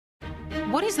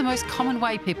what is the most common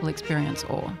way people experience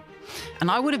awe? And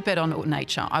I would have bet on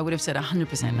nature. I would have said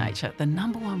 100% nature. The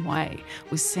number one way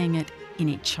was seeing it in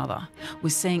each other,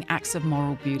 was seeing acts of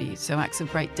moral beauty. So acts of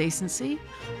great decency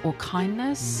or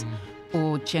kindness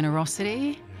or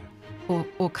generosity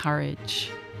or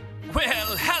courage.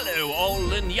 Well, hello,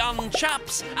 old and young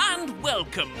chaps, and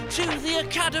welcome to the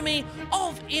Academy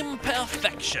of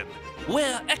Imperfection,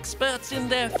 where experts in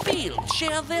their field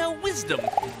share their wisdom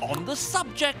on the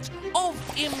subject of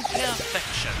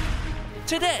imperfection.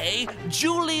 Today,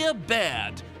 Julia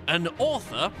Baird, an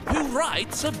author who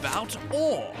writes about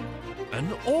awe.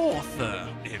 An author,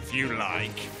 if you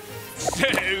like. So,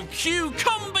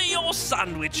 cucumber your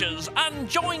sandwiches and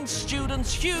join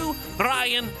students Hugh,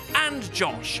 Ryan and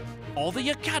Josh for the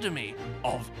Academy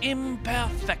of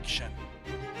Imperfection.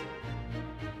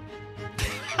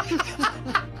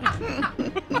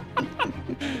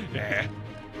 Yeah.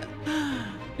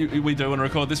 We do want to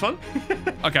record this one?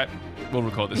 Okay, we'll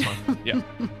record this one. Yeah.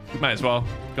 May as well.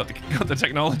 Got the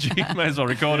technology. May as well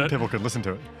record it. People can listen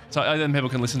to it. So then people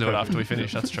can listen to it after we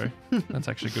finish. That's true. That's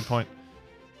actually a good point.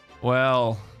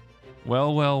 Well.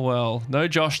 No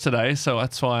Josh today, so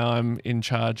that's why I'm in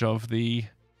charge of the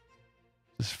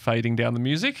just fading down the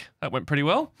music. That went pretty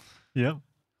well. Yeah.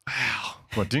 Wow.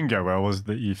 What didn't go well was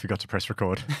that you forgot to press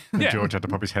record. And Yeah. George had to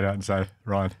pop his head out and say,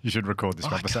 Ryan, you should record this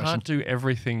conversation. I can't do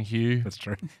everything, Hugh. That's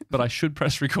true. But I should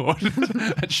press record.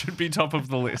 That should be top of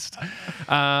the list.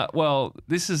 Well,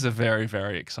 this is a very,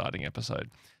 very exciting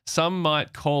episode. Some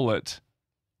might call it,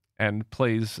 and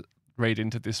please read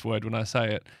into this word when I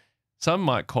say it, some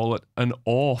might call it an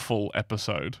awful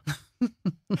episode.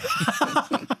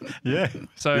 Yeah.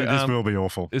 So this will be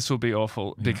awful. This will be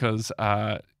awful because,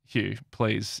 Hugh,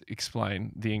 please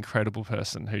explain the incredible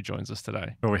person who joins us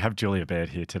today. Well, we have Julia Baird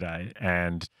here today,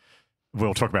 and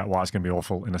we'll talk about why it's going to be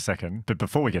awful in a second. But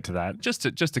before we get to that, Just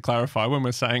to clarify, when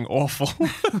we're saying awful,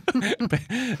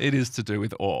 it is to do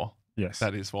with awe. yes,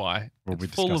 That is why. We'll be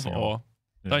It's full of discussing awe. awe.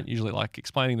 Yeah. Don't usually like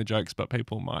explaining the jokes, but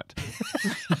people might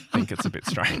think it's a bit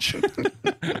strange.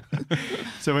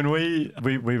 So when we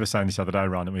were saying this other day,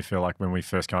 Ryan, that we feel like when we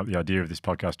first came up with the idea of this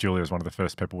podcast, Julia was one of the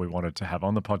first people we wanted to have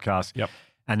on the podcast. Yep.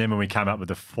 And then when we came up with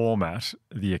the format,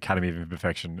 the Academy of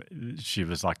Imperfection, she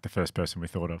was like the first person we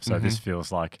thought of. So this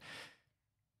feels like,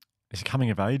 is it coming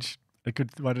of age a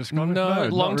good way to describe it? No,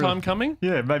 not long really. time coming.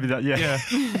 Yeah, maybe that. Yeah. Yeah.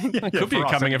 It could be for a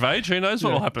us, coming of age. Who knows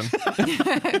what will happen?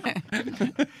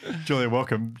 Julia,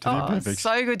 welcome to the Imperfects.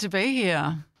 So good to be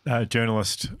here.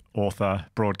 Journalist, author,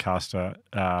 broadcaster.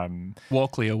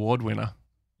 Walkley Award winner.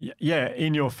 Yeah,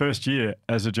 in your first year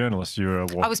as a journalist, you were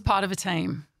I was part of a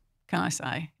team, can I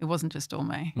say? It wasn't just all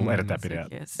me. We'll edit that bit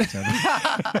out. Yes.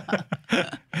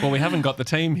 Well, we haven't got the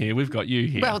team here. We've got you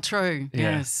here. Well, true.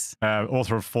 Yeah. Yes.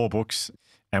 Author of 4 books,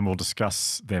 and we'll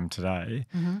discuss them today.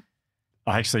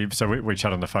 I actually, so we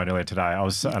chatted on the phone earlier today.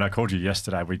 And I called you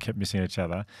yesterday. We kept missing each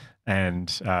other,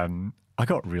 and I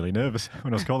got really nervous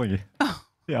when I was calling you.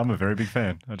 Yeah, I'm a very big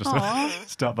fan. I just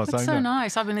start by That's saying so that.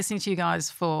 nice. I've been listening to you guys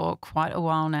for quite a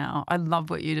while now. I love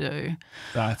what you do.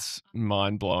 That's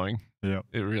mind blowing. Yeah,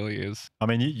 It really is. I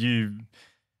mean, you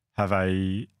have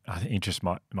I think interest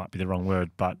might be the wrong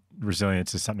word, but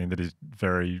resilience is something that is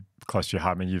very close to your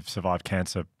heart. I mean, you've survived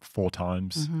cancer 4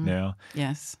 times now.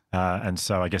 Yes. And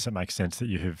so I guess it makes sense that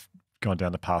you have gone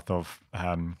down the path of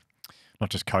not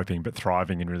just coping, but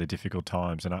thriving in really difficult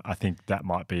times. And I think that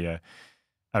might be a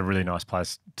really nice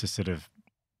place to sort of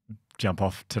jump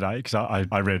off today, because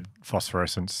I read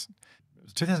Phosphorescence. It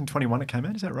was 2021 it came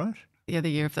out, is that right? Yeah, the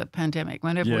year of the pandemic.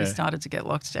 Whenever we Yeah. started to get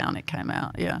locked down, it came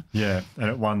out. Yeah. Yeah, and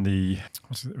it won it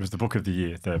was the book of the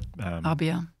year.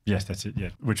 Abia. Yes, that's it.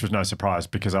 Yeah, which was no surprise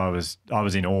because I was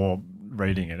in awe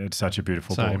reading it. It's such a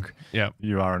beautiful Same. book. Yeah.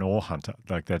 You are an awe hunter.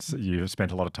 Like you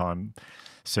spent a lot of time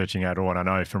searching out awe, and I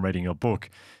know from reading your book.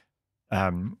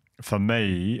 For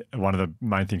me, one of the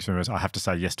main things for me is I have to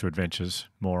say yes to adventures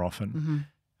more often.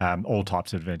 All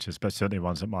types of adventures, but certainly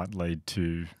ones that might lead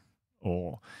to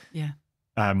awe. Yeah.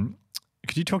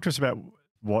 Could you talk to us about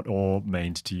what awe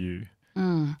means to you?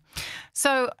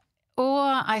 So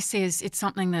awe, I see, is it's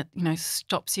something that,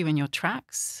 stops you in your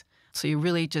tracks. So you're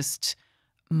really just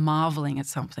marveling at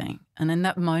something. And in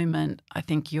that moment, I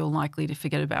think you're likely to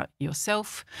forget about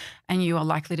yourself, and you are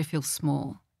likely to feel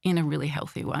small in a really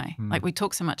healthy way. Like, we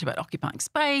talk so much about occupying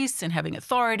space and having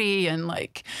authority and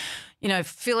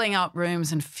filling up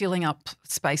rooms and filling up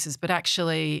spaces, but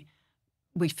actually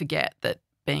we forget that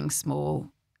being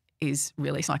small is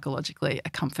really psychologically a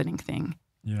comforting thing.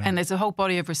 Yeah. And there's a whole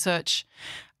body of research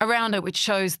around it which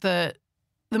shows that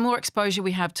the more exposure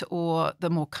we have to awe, the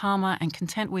more calmer and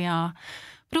content we are,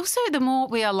 but also the more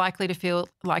we are likely to feel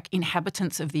like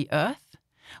inhabitants of the earth.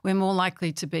 We're more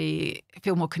likely to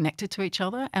feel more connected to each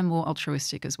other and more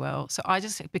altruistic as well. So I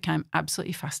just became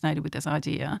absolutely fascinated with this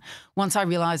idea once I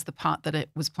realised the part that it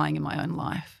was playing in my own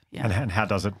life. Yeah. And how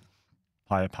does it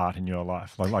play a part in your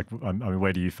life? I mean,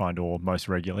 where do you find awe most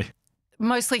regularly?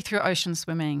 Mostly through ocean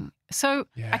swimming. So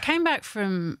I came back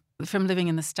from living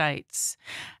in the States,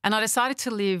 and I decided to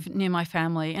live near my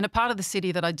family in a part of the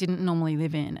city that I didn't normally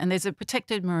live in. And there's a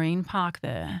protected marine park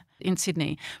there in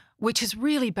Sydney, which has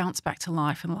really bounced back to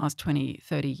life in the last 20,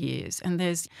 30 years. And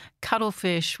there's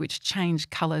cuttlefish, which change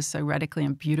colours so radically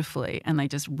and beautifully, and they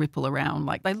just ripple around.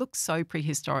 Like, they look so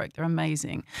prehistoric. They're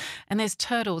amazing. And there's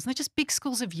turtles, and they're just big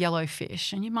schools of yellow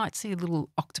fish. And you might see a little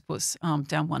octopus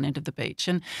down one end of the beach.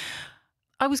 And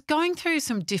I was going through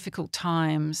some difficult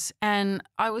times, and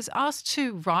I was asked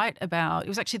to write about, it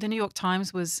was actually the New York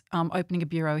Times was opening a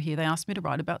bureau here. They asked me to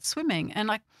write about swimming,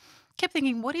 and I kept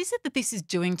thinking, what is it that this is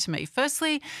doing to me?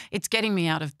 Firstly, it's getting me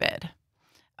out of bed,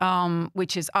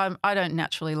 which is, I don't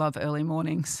naturally love early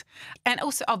mornings, and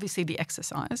also obviously the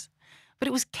exercise, but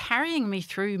it was carrying me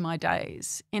through my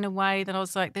days in a way that I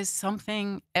was like, there's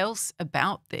something else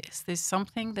about this. There's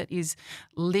something that is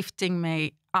lifting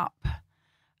me up.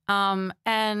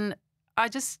 And I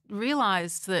just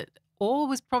realised that awe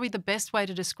was probably the best way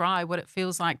to describe what it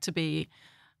feels like to be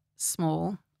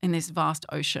small in this vast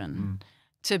ocean,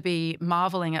 to be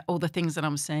marvelling at all the things that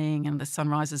I'm seeing and the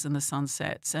sunrises and the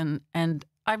sunsets. And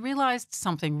I realised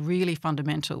something really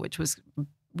fundamental, which was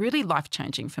really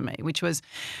life-changing for me, which was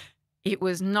it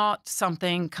was not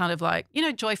something kind of like,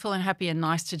 joyful and happy and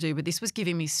nice to do, but this was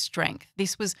giving me strength.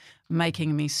 This was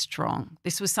making me strong.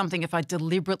 This was something, if I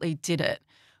deliberately did it,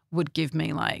 would give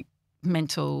me like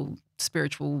mental,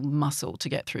 spiritual muscle to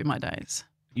get through my days.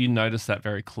 You noticed that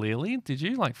very clearly, did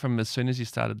you? Like from as soon as you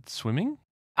started swimming?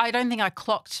 I don't think I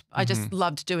clocked. I just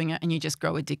loved doing it, and you just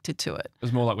grow addicted to it. It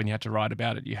was more like when you had to write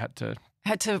about it, you had to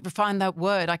find that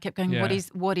word. I kept going, Yeah.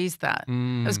 what is that?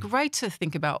 It was great to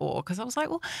think about awe, because I was like,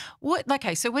 well, what?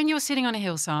 Okay, so when you're sitting on a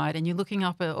hillside and you're looking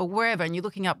up or wherever, and you're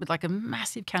looking up with like a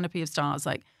massive canopy of stars,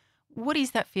 like, what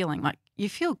is that feeling? Like, you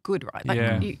feel good, right? Like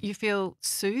Yeah. you feel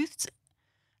soothed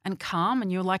and calm,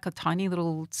 and you're like a tiny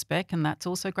little speck, and that's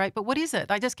also great. But what is it?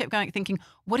 I just kept thinking,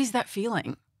 what is that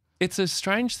feeling? It's a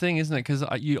strange thing, isn't it? Because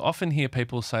you often hear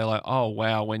people say like, oh,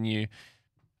 wow, when you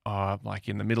are like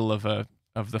in the middle of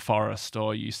the forest,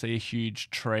 or you see a huge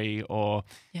tree, or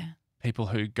people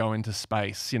who go into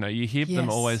space, you hear them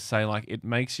Yes. always say like, it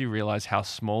makes you realize how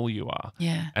small you are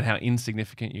Yeah. and how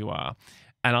insignificant you are.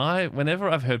 And whenever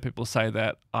I've heard people say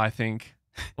that, I think,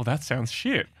 well, that sounds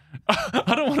shit.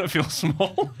 I don't want to feel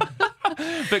small.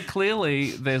 But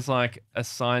clearly there's like a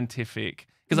scientific,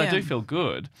 because I Yeah. do feel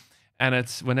good. And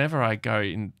it's whenever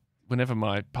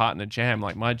my partner Jam,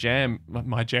 like my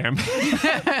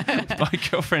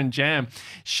girlfriend Jam,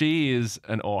 she is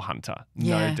an awe hunter,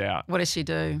 no doubt. What does she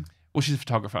do? Well, she's a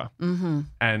photographer,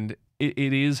 and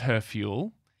it is her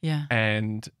fuel. Yeah.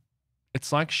 And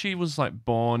it's like she was like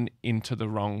born into the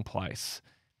wrong place.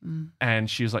 And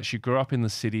she was like, she grew up in the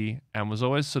city and was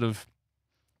always sort of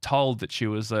told that she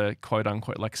was a quote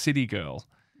unquote like city girl.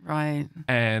 Right.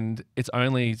 And it's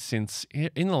only since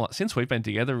we've been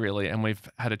together really, and we've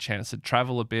had a chance to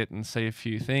travel a bit and see a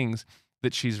few things,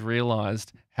 that she's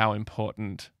realized how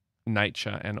important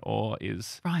nature and awe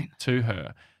is Right. to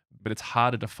her. But it's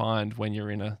harder to find when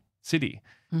you're in a city.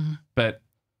 But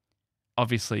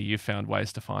obviously you found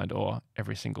ways to find awe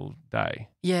every single day.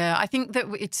 Yeah, I think that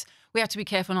we have to be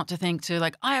careful not to think to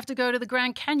like, I have to go to the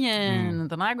Grand Canyon,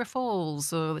 the Niagara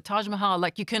Falls, or the Taj Mahal.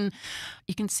 Like you can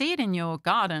see it in your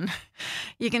garden.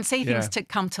 You can see things to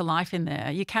come to life in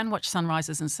there. You can watch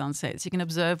sunrises and sunsets. You can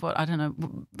observe what, I don't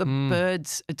know, the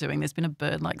birds are doing. There's been a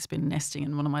bird like been nesting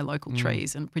in one of my local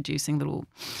trees and producing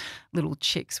little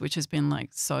chicks, which has been like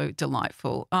so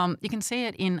delightful. You can see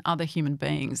it in other human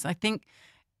beings. I think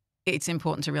it's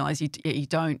important to realise you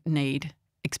don't need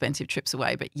expensive trips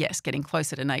away, but yes, getting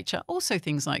closer to nature. Also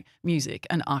things like music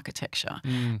and architecture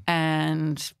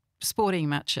and sporting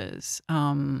matches,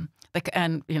 and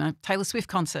Taylor Swift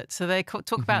concerts. So they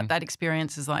talk about that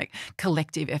experience as like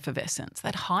collective effervescence,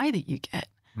 that high that you get.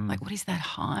 Like, what is that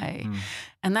high?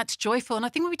 And that's joyful. And I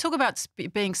think when we talk about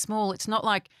being small, it's not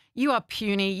like you are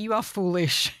puny, you are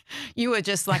foolish, you are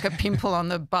just like a pimple on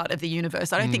the butt of the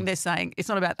universe. I don't think they're saying, it's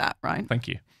not about that, right? Thank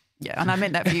you. Yeah, and I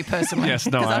meant that for you personally. Yes,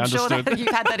 no, because I I'm sure understood. that you've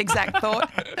had that exact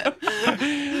thought.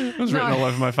 It was written all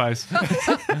over my face.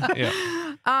 Yeah.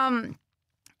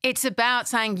 It's about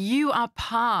saying you are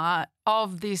part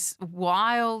of this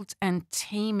wild and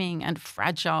teeming and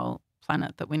fragile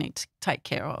planet that we need to take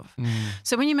care of.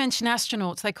 So when you mention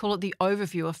astronauts, they call it the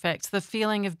overview effect, the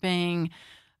feeling of being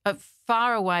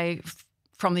far away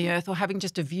from the earth or having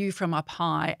just a view from up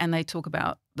high, and they talk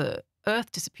about the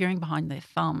earth disappearing behind their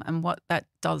thumb and what that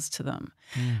does to them.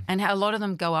 And how a lot of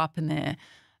them go up and they're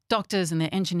doctors and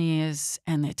they're engineers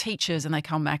and they're teachers, and they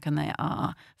come back and they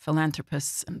are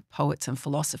philanthropists and poets and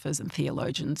philosophers and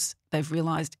theologians. They've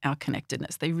realised our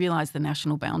connectedness. They realise the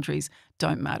national boundaries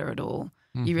don't matter at all.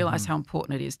 You realise how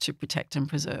important it is to protect and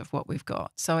preserve what we've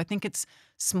got. So I think it's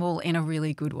small in a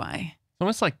really good way. It's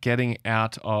almost like getting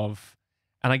out of,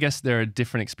 and I guess there are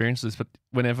different experiences, but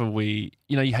whenever we,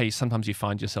 hey, sometimes you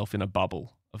find yourself in a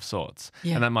bubble of sorts.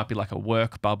 Yeah. And that might be like a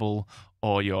work bubble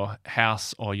or your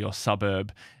house or your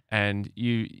suburb. And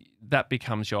that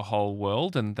becomes your whole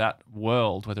world. And that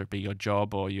world, whether it be your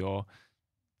job or your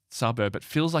suburb, it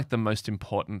feels like the most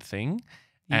important thing.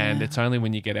 And it's only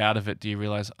when you get out of it do you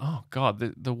realize, oh God,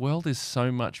 the world is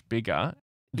so much bigger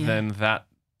than that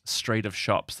street of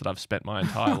shops that I've spent my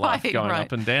entire life going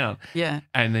up and down. Yeah.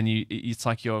 And then it's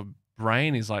like your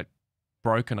brain is like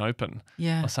broken open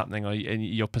or something, and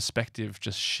your perspective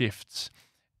just shifts.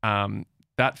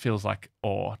 That feels like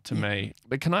awe to me.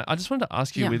 But I just wanted to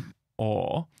ask you with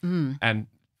awe and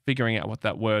figuring out what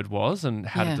that word was and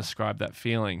how to describe that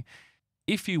feeling.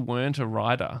 If you weren't a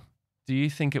writer, do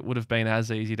you think it would have been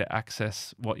as easy to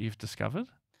access what you've discovered?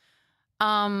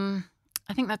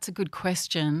 I think that's a good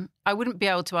question. I wouldn't be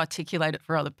able to articulate it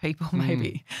for other people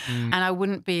maybe. And I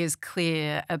wouldn't be as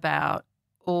clear about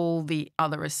all the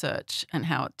other research and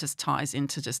how it just ties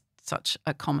into just such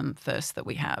a common thirst that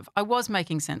we have. I was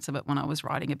making sense of it when I was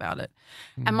writing about it.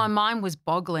 And my mind was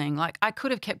boggling. Like I could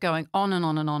have kept going on and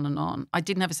on and on and on. I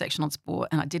didn't have a section on sport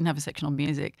and I didn't have a section on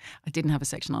music. I didn't have a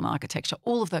section on architecture.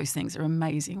 All of those things are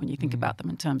amazing when you think about them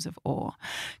in terms of awe.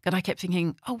 But I kept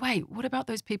thinking, oh, wait, what about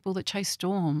those people that chase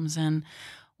storms? And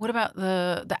what about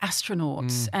the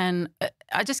astronauts? And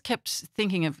I just kept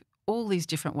thinking of all these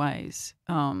different ways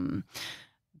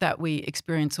that we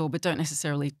experience awe, but don't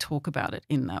necessarily talk about it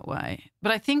in that way.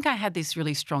 But I think I had this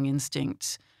really strong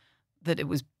instinct that it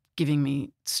was giving me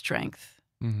strength,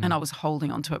 and I was holding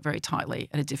onto it very tightly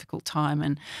at a difficult time.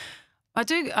 And I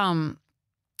do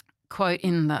quote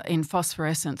in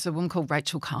Phosphorescence a woman called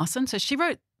Rachel Carson. So she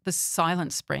wrote The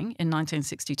Silent Spring in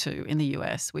 1962 in the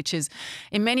US, which is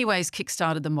in many ways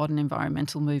kickstarted the modern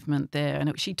environmental movement there.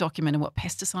 And she documented what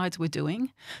pesticides were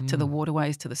doing to the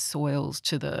waterways, to the soils,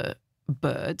 to the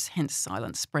birds, hence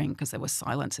Silent Spring, because there were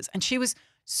silences. And she was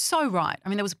so right. I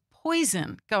mean, there was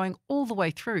poison going all the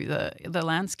way through the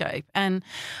landscape and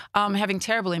having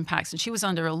terrible impacts. And she was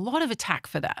under a lot of attack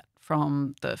for that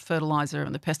from the fertilizer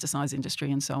and the pesticides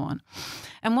industry and so on.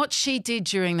 And what she did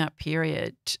during that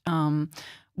period,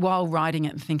 while writing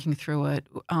it and thinking through it,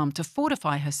 to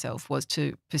fortify herself was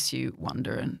to pursue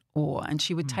wonder and awe. And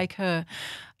she would take her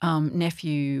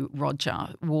nephew Roger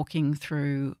walking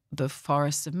through the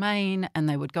forests of Maine, and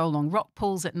they would go along rock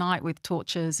pools at night with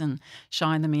torches and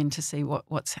shine them in to see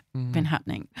what's been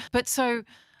happening. But so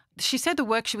she said the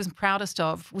work she was proudest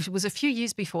of, which was a few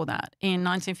years before that. In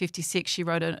 1956, she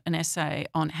wrote an essay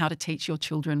on how to teach your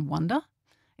children wonder.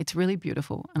 It's really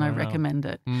beautiful, and I recommend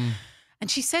it. And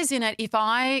she says in it, if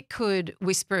I could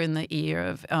whisper in the ear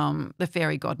of the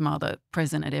fairy godmother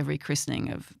present at every christening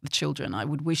of the children, I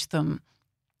would wish them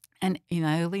an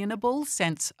inalienable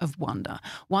sense of wonder,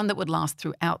 one that would last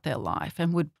throughout their life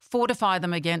and would fortify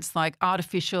them against like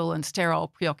artificial and sterile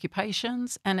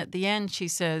preoccupations. And at the end, she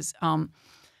says,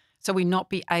 so we not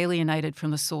be alienated from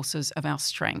the sources of our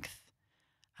strength.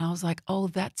 And I was like, oh,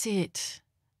 that's it.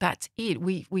 That's it.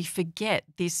 We forget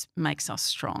this makes us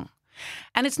strong.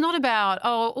 And it's not about,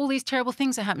 oh, all these terrible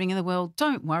things are happening in the world.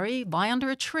 Don't worry, lie under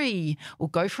a tree or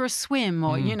go for a swim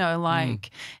or,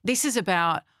 this is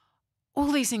about all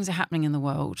these things are happening in the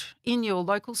world, in your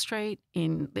local street,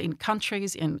 in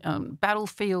countries, in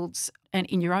battlefields, and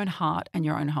in your own heart and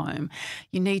your own home.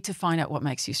 You need to find out what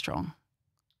makes you strong,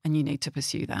 and you need to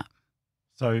pursue that.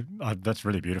 So that's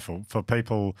really beautiful. For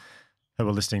people who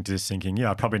are listening to this thinking,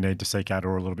 I probably need to seek out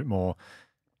awe a little bit more,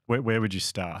 where would you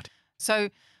start? So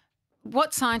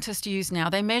what scientists use now,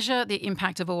 they measure the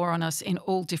impact of awe on us in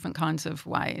all different kinds of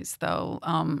ways. They'll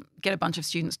get a bunch of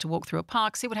students to walk through a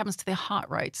park, see what happens to their heart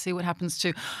rate, see what happens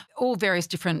to all various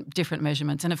different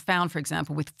measurements, and have found, for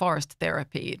example, with forest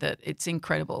therapy that it's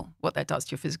incredible what that does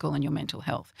to your physical and your mental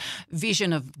health.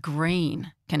 Vision of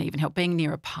green can even help. Being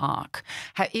near a park,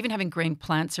 even having green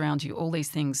plants around you, all these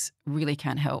things really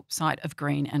can help. Sight of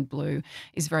green and blue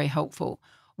is very helpful.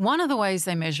 One of the ways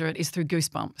they measure it is through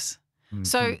goosebumps.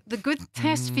 So the good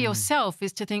test for yourself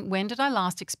is to think, when did I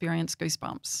last experience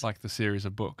goosebumps? Like the series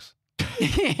of books.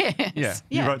 Yes.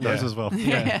 You wrote those as well.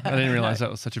 Yeah. I didn't realise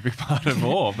that was such a big part of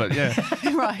awe, but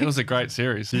Right. it was a great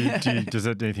series. Does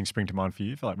anything spring to mind for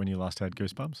you for like when you last had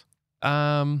goosebumps?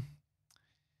 Goosebumps.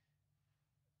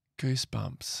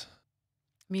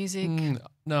 Music.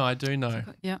 No, I do know.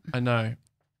 Yeah. I know.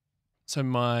 So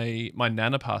my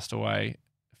nana passed away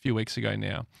a few weeks ago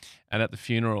now, and at the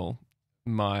funeral,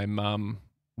 my mum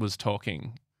was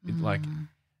talking,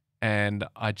 and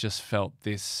I just felt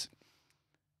this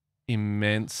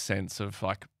immense sense of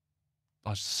like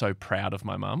I was so proud of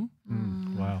my mum.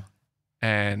 Wow.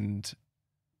 And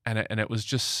it was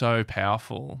just so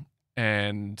powerful,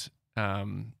 and I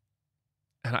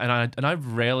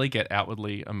rarely get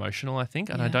outwardly emotional, I think,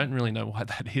 and I don't really know why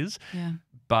that is. Yeah.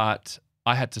 But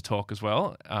I had to talk as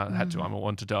well. I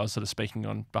wanted to do. I was sort of speaking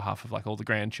on behalf of like all the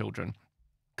grandchildren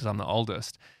because I'm the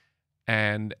oldest,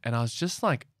 and I was just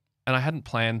like, and I hadn't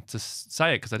planned to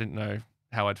say it because I didn't know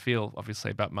how I'd feel,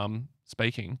 obviously, about mum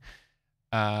speaking.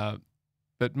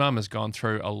 But mum has gone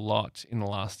through a lot in the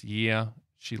last year.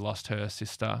 She lost her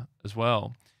sister as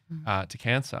well to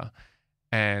cancer.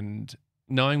 And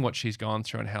knowing what she's gone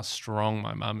through and how strong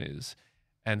my mum is,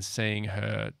 and seeing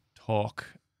her talk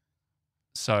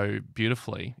so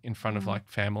beautifully in front of like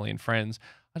family and friends,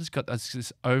 I just got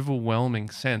this overwhelming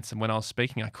sense. And when I was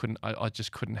speaking, I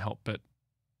just couldn't help but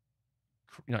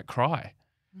cry.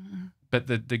 But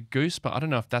the goosebumps, I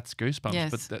don't know if that's goosebumps,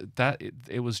 Yes. but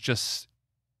it was just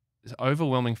this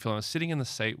overwhelming feeling. I was sitting in the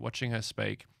seat watching her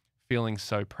speak, feeling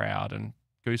so proud and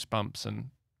goosebumps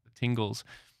and tingles.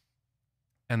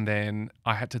 And then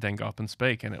I had to then go up and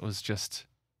speak, and it was just,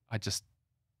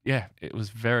 it was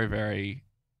very, very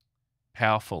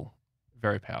powerful,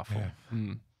 very powerful.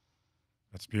 Yeah.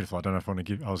 That's beautiful. I don't know if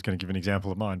I was going to give an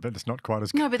example of mine, but it's not quite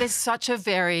as No, but there's such a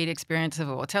varied experience of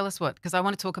awe. Tell us what, because I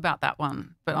want to talk about that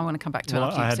one, but I want to come back to it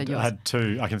after you've said yours. I had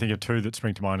two. I can think of two that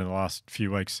spring to mind in the last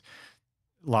few weeks.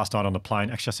 Last night on the plane,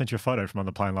 actually, I sent you a photo from on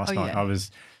the plane last night. Yeah.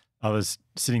 I was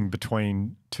sitting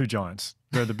between two giants.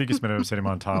 They're the biggest men I've ever seen in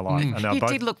my entire life. And You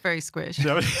did look very squished.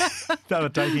 They were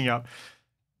taking up,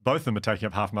 both of them were taking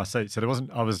up half my seat. So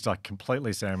I was like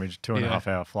completely sandwiched, 2.5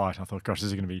 hour flight. I thought, gosh, this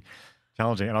is going to be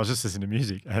challenging. And I was just listening to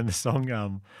music, and the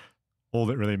song All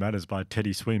That Really Matters by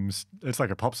Teddy Swims, it's like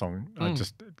a pop song.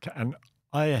 And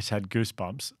I had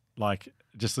goosebumps, like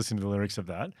just listening to the lyrics of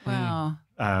that. Wow.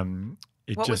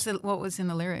 What was in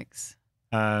the lyrics?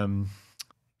 Find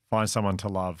someone to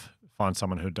love, find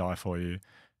someone who'd die for you,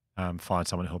 find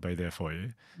someone who'll be there for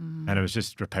you. And it was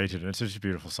just repeated, and it's such a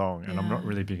beautiful song. And I'm not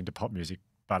really big into pop music,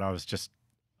 but it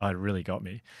really got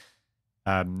me.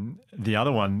 The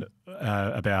other one,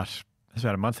 about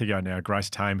a month ago now, Grace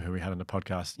Tame, who we had on the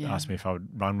podcast, asked me if I would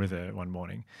run with her one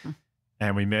morning.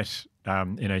 And we met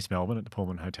in East Melbourne at the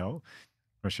Pullman Hotel,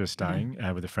 where she was staying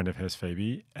with a friend of hers,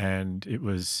 Phoebe. And it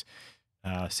was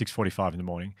 6:45 in the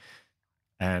morning,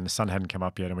 and the sun hadn't come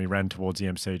up yet, and we ran towards the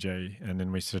MCG, and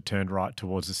then we sort of turned right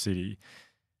towards the city,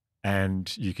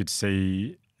 and you could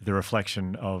see the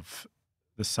reflection of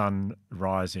the sun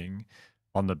rising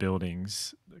on the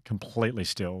buildings, completely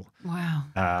still. Wow.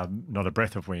 Not a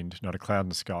breath of wind, not a cloud in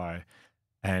the sky.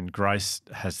 And Grace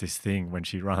has this thing when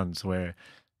she runs where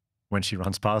when she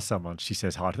runs past someone, she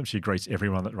says hi to them. She greets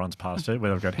everyone that runs past her,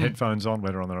 whether they've got headphones on,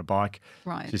 whether on their bike.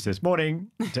 Right. She says,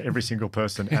 morning, to every single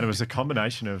person. And it was a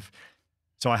combination of,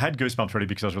 so I had goosebumps already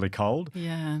because I was really cold.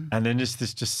 Yeah. And then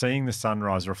just seeing the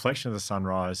sunrise, the reflection of the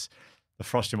sunrise, the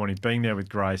frosty morning, being there with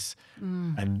Grace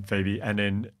and Phoebe, and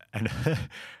then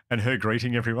and her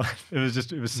greeting everyone. It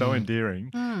was so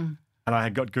endearing. And I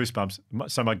had got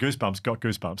goosebumps. So my goosebumps got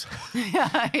goosebumps.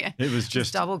 Yeah. It was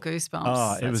just double goosebumps.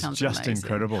 Oh, That it was sounds just amazing.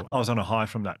 incredible. I was on a high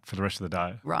from that for the rest of the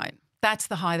day. Right. That's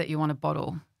the high that you want to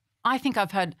bottle. I think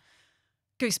I've had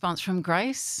goosebumps from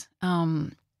Grace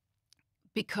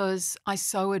because I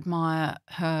so admire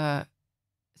her.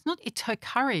 It's her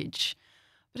courage,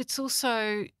 but it's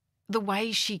also the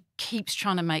way she keeps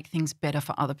trying to make things better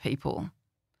for other people.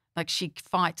 Like she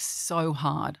fights so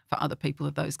hard for other people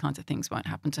that those kinds of things won't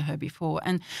happen to her before.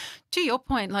 And to your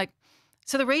point,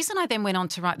 so the reason I then went on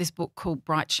to write this book called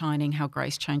Bright Shining, How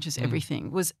Grace Changes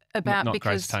Everything was about not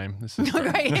because... Grace Tame. This is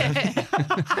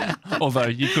Yeah. although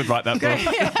you could write that book.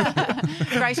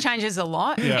 Grace changes a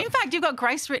lot. Yeah. In fact, you've got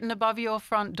Grace written above your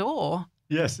front door.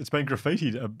 Yes, it's been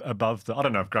graffitied above I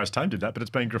don't know if Grace Tame did that, but it's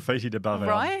been graffitied above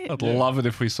Right? I'd love it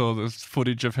if we saw the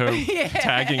footage of her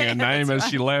tagging her name as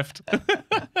she left.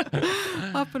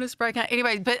 I'll put a spray can.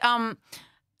 Anyway, but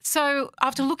so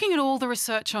after looking at all the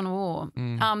research on awe,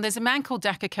 there's a man called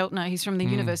Dacher Keltner. He's from the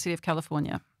University of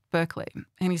California, Berkeley,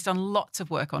 and he's done lots of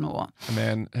work on awe. A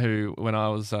man who, when I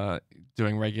was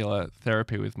doing regular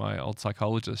therapy with my old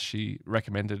psychologist, she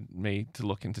recommended me to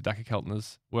look into Dacher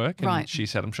Keltner's work. And Right. she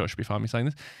said, I'm sure she'll be fine me saying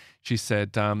this. She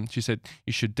said,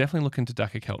 you should definitely look into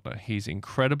Dacher Keltner. He's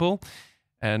incredible.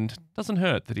 And doesn't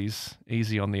hurt that he's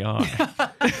easy on the eye.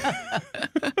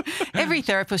 Every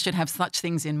therapist should have such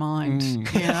things in mind. You know?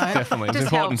 Definitely. It's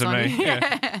Just important to helps me. on you.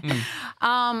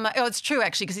 Yeah. Oh, it's true,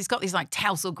 actually, because he's got these like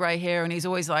tousled grey hair, and he's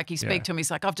always like, you speak to him,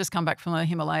 he's like, I've just come back from the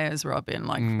Himalayas where I've been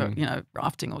like,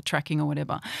 rafting or trekking or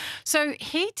whatever. So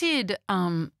he did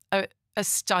a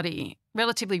study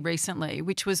relatively recently,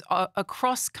 which was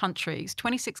across countries,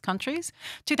 26 countries,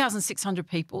 2,600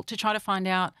 people, to try to find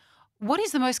out what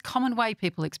is the most common way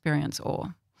people experience awe.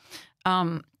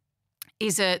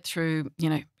 Is it through,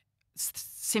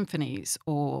 symphonies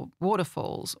or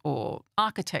waterfalls or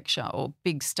architecture or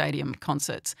big stadium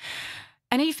concerts?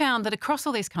 And he found that across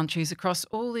all these countries, across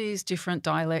all these different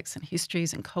dialects and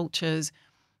histories and cultures,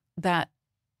 that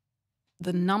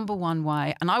the number one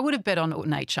way, and I would have bet on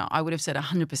nature, I would have said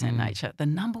 100% nature, the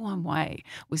number one way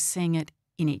was seeing it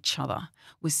in each other,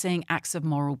 was seeing acts of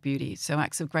moral beauty, so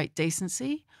acts of great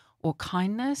decency or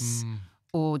kindness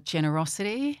or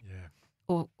generosity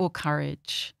or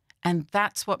courage. And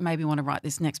that's what made me want to write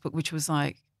this next book, which was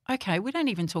like, okay, we don't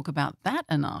even talk about that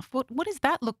enough. What does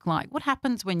that look like? What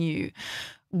happens when you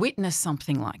witness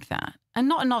something like that? And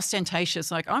not an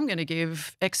ostentatious, like, I'm going to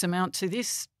give X amount to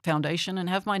this foundation and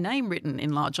have my name written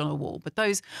in large on a wall, but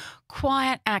those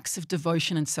quiet acts of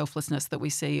devotion and selflessness that we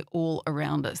see all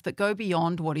around us that go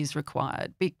beyond what is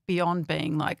required, beyond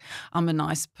being like, I'm a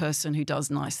nice person who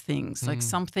does nice things, like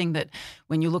something that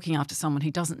when you're looking after someone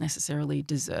who doesn't necessarily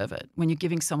deserve it, when you're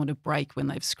giving someone a break when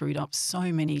they've screwed up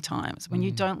so many times, when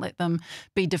you don't let them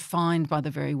be defined by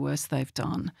the very worst they've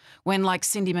done, when like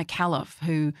Cindy McAuliffe,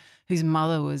 whose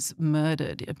mother was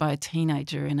murdered by a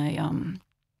teenager in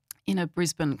a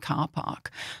Brisbane car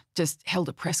park, just held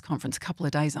a press conference a couple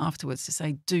of days afterwards to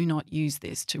say, do not use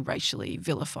this to racially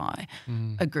vilify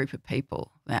a group of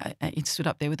people. It stood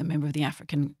up there with a member of the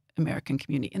African American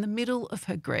community in the middle of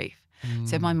her grief.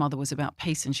 Said my mother was about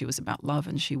peace and she was about love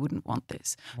and she wouldn't want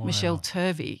this. Wow. Michelle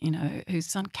Turvey, whose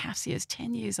son Cassie is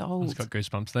 10 years old. He's got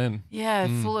goosebumps then. Yeah,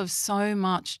 full of so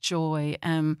much joy.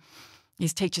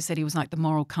 His teacher said he was like the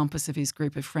moral compass of his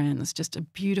group of friends, just a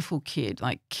beautiful kid,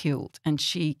 like killed. And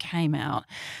she came out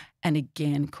and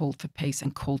again called for peace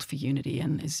and called for unity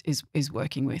and is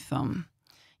working with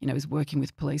is working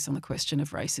with police on the question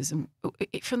of racism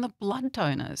from the blood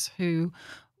donors who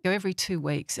go every 2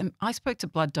 weeks. And I spoke to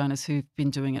blood donors who've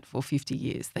been doing it for 50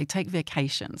 years. They take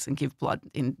vacations and give blood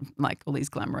in like all these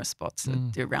glamorous spots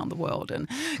around the world and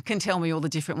can tell me all the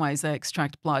different ways they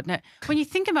extract blood. Now, when you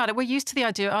think about it, we're used to the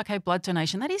idea, okay, blood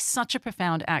donation, that is such a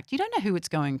profound act. You don't know who it's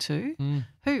going to.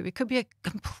 Who? It could be a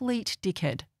complete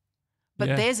dickhead. But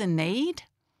there's a need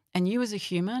and you as a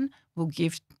human will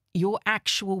give your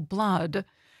actual blood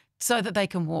so that they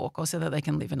can walk or so that they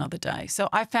can live another day. So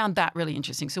I found that really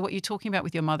interesting. So what you're talking about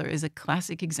with your mother is a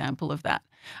classic example of that,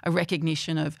 a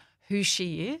recognition of who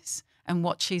she is and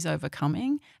what she's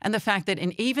overcoming, and the fact that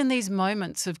in even these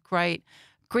moments of great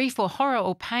grief or horror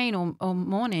or pain or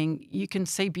mourning, you can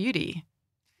see beauty.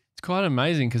 It's quite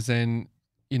amazing because then,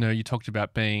 you talked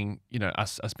about being,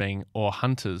 us being awe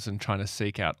hunters and trying to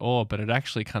seek out awe, but it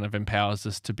actually kind of empowers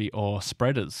us to be awe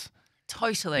spreaders.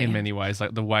 Totally. In many ways,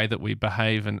 like the way that we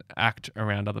behave and act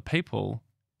around other people,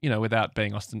 without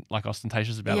being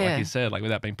ostentatious about it, like you said, like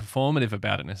without being performative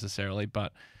about it necessarily,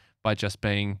 but by just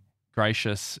being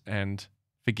gracious and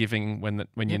forgiving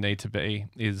when you need to be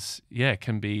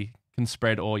can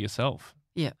spread awe yourself.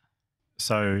 Yeah.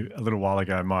 So a little while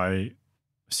ago, my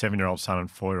 7-year-old son and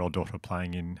 4-year-old daughter were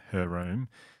playing in her room,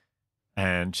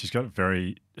 and she's got a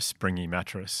very springy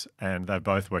mattress, and they've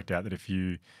both worked out that if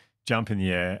you jump in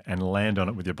the air and land on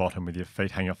it with your bottom, with your feet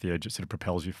hanging off the edge, it sort of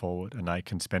propels you forward, and they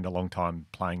can spend a long time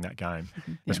playing that game.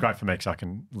 It's great for me because I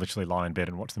can literally lie in bed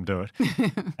and watch them do it.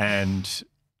 And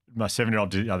my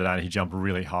 7-year-old did it the other day, and he jumped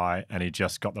really high and he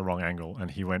just got the wrong angle and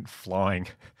he went flying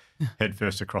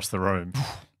headfirst across the room.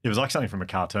 It was like something from a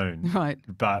cartoon. Right.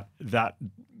 But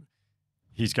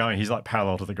he's like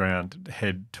parallel to the ground,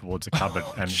 head towards the cupboard.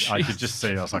 Oh, and geez. I could just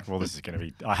see, I was like, well, this is going to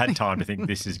be, I had time to think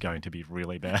this is going to be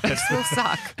really bad. This will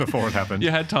suck. Before it happened. You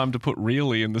had time to put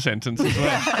really in the sentence as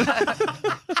well.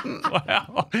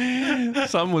 Wow.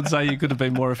 Some would say you could have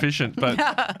been more efficient, but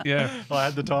yeah. I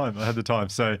had the time.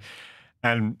 So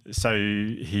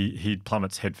he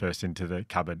plummets headfirst into the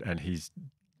cupboard and he's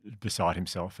beside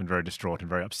himself and very distraught and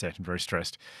very upset and very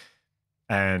stressed.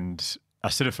 And I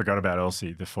sort of forgot about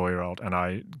Elsie, the 4-year-old, and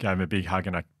I gave him a big hug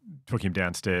and I took him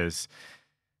downstairs,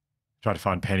 tried to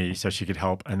find Penny so she could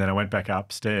help. And then I went back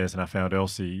upstairs and I found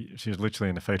Elsie. She was literally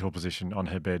in the fetal position on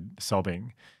her bed,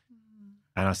 sobbing.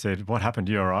 And I said, what happened?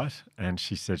 You all right? And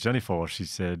she said, she's only 4. She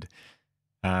said,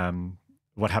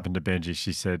 what happened to Benji?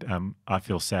 She said, I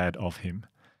feel sad of him.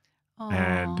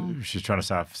 and she's trying to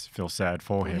say I feel sad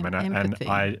for him. And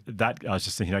I was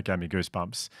just thinking that gave me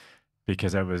goosebumps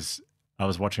because I was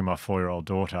watching my 4-year-old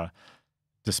daughter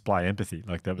display empathy.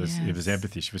 Like it was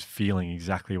empathy. She was feeling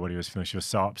exactly what he was feeling. She was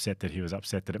so upset that he was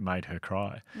upset that it made her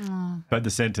cry. But the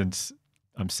sentence,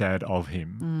 I'm sad of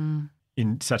him,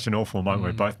 in such an awful moment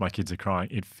where both my kids are crying,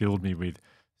 it filled me with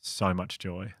so much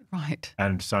joy. Right.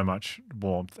 And so much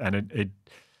warmth. And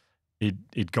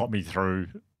it got me through.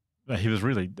 He was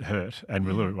really hurt and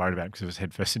we were a little bit worried about him because he was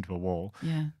head first into a wall.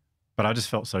 Yeah. But I just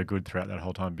felt so good throughout that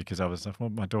whole time because I was like, well,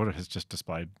 my daughter has just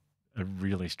displayed a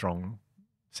really strong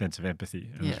sense of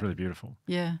empathy, and it was really beautiful.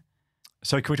 Yeah.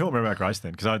 So can we talk more about grace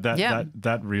then? Because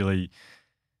that really,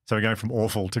 so we're going from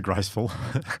awful to graceful.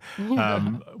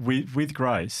 With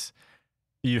grace,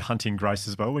 are you hunting grace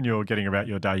as well when you're getting about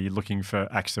your day? You're looking for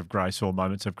acts of grace or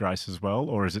moments of grace as well,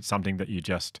 or is it something that you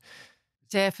just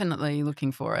definitely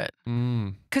looking for it?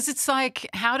 Because it's like,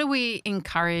 how do we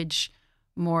encourage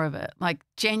more of it? Like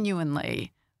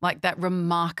genuinely. Like that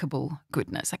remarkable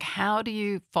goodness. Like how do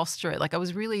you foster it? Like I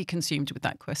was really consumed with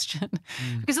that question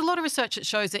because a lot of research that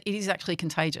shows that it is actually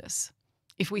contagious.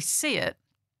 If we see it,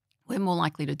 we're more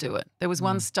likely to do it. There was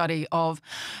one study of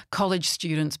college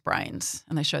students' brains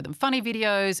and they showed them funny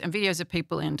videos and videos of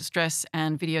people in distress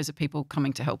and videos of people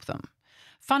coming to help them.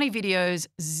 Funny videos,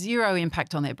 zero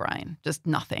impact on their brain, just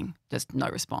nothing, just no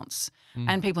response.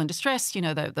 And people in distress, you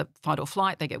know, the fight or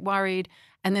flight, they get worried.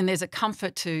 And then there's a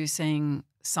comfort to seeing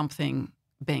something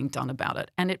being done about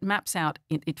it. And it maps out,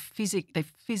 they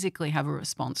physically have a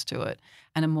response to it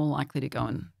and are more likely to go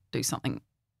and do something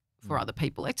for other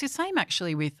people. It's the same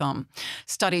actually with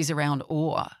studies around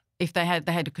awe. If they had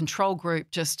a control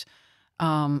group just,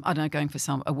 I don't know, going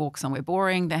for a walk somewhere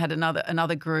boring, they had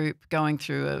another group going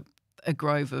through a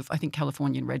grove of, I think,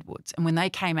 Californian redwoods. And when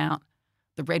they came out,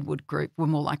 the redwood group were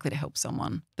more likely to help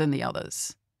someone than the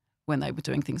others when they were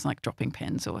doing things like dropping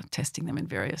pens or testing them in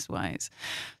various ways.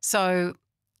 So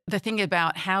the thing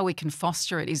about how we can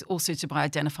foster it is also to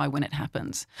identify when it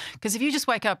happens. Because if you just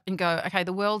wake up and go, okay,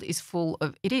 the world is full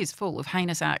of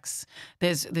heinous acts.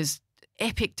 There's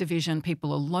epic division.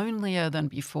 People are lonelier than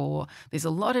before. There's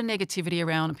a lot of negativity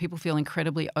around and people feel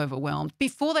incredibly overwhelmed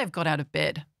before they've got out of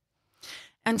bed.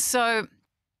 And so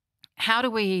how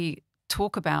do we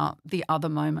talk about the other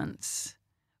moments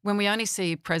when we only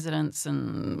see presidents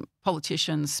and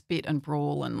politicians spit and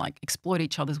brawl and like exploit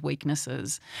each other's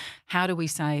weaknesses? How do we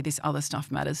say this other stuff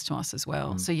matters to us as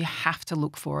well? So you have to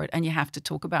look for it and you have to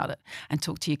talk about it and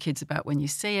talk to your kids about when you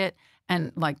see it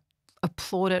and like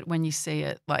applaud it when you see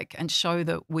it, like, and show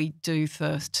that we do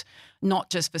thirst,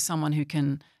 not just for someone who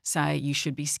can say you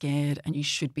should be scared and you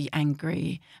should be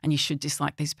angry and you should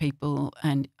dislike these people.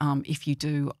 And if you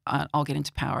do, I'll get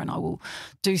into power and I will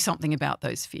do something about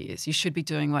those fears. You should be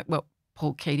doing like what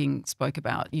Paul Keating spoke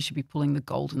about. You should be pulling the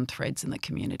golden threads in the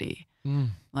community,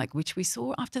 like which we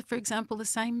saw after, for example, the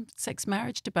same-sex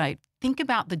marriage debate. Think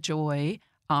about the joy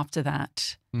after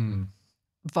that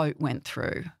vote went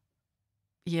through.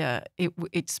 Yeah,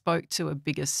 it spoke to a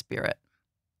bigger spirit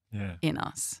in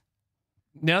us.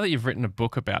 Now that you've written a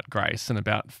book about grace and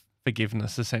about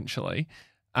forgiveness, essentially,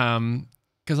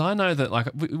 because I know that like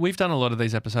we've done a lot of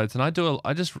these episodes, and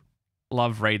I just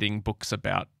love reading books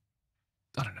about,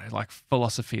 I don't know, like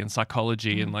philosophy and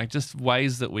psychology and like just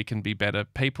ways that we can be better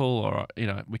people, or you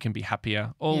know, we can be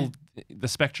happier. All the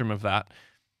spectrum of that.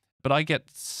 But I get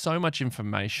so much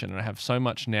information, and I have so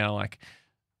much now. Like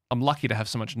I'm lucky to have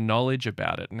so much knowledge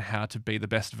about it and how to be the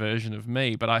best version of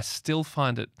me. But I still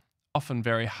find it often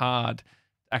very hard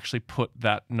actually put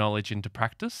that knowledge into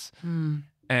practice.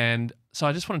 And so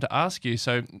I just wanted to ask you,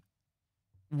 so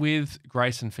with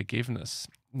grace and forgiveness,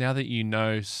 now that you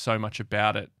know so much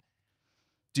about it,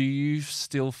 do you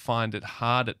still find it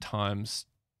hard at times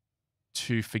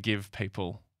to forgive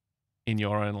people in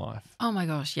your own life? Oh my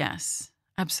gosh, yes,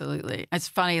 absolutely. It's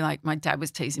funny, like my dad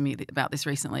was teasing me about this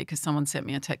recently because someone sent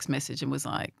me a text message and was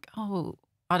like, oh,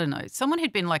 I don't know, someone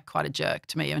who'd been like quite a jerk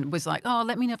to me and was like, oh,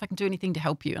 let me know if I can do anything to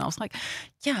help you. And I was like,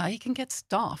 yeah, you can get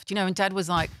stuffed, you know, and Dad was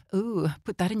like, ooh,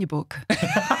 put that in your book.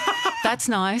 That's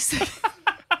nice.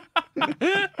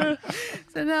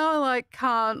 So now I like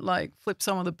can't like flip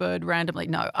someone the bird randomly.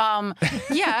 No.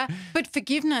 Yeah, but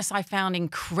forgiveness I found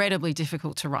incredibly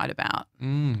difficult to write about.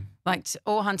 Like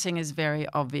all hunting is very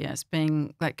obvious,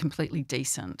 being like completely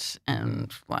decent and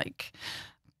like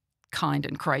kind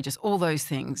and courageous, all those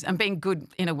things, and being good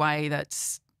in a way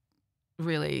that's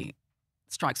really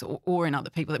strikes awe in other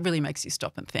people, that really makes you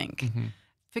stop and think.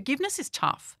 Forgiveness is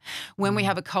tough when we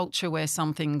have a culture where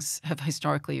some things have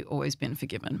historically always been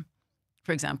forgiven.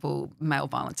 For example, male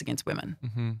violence against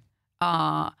women.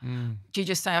 Do you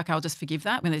just say, okay, I'll just forgive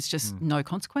that when there's just no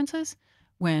consequences,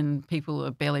 when people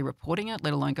are barely reporting it,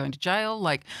 let alone going to jail?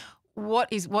 Like,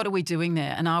 what are we doing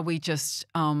there? And are we just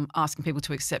asking people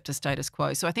to accept a status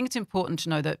quo? So I think it's important to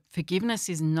know that forgiveness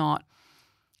is not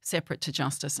separate to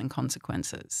justice and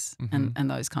consequences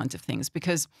and those kinds of things,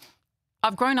 because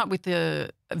I've grown up with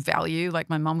the value, like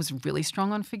my mum was really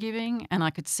strong on forgiving, and I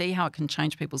could see how it can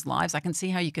change people's lives. I can see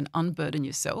how you can unburden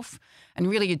yourself, and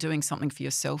really you're doing something for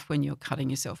yourself when you're cutting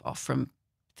yourself off from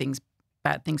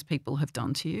bad things people have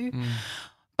done to you.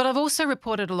 But I've also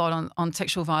reported a lot on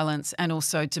sexual violence and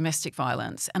also domestic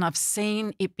violence, and I've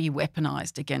seen it be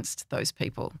weaponized against those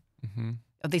people.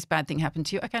 This bad thing happened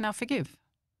to you. Okay, now forgive.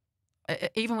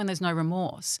 Even when there's no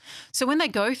remorse. So when they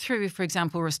go through, for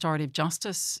example, restorative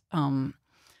justice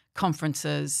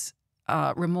conferences,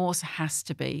 remorse has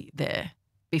to be there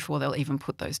before they'll even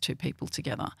put those two people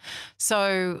together.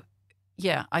 So,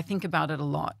 yeah, I think about it a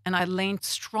lot, and I lean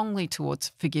strongly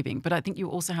towards forgiving, but I think you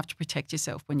also have to protect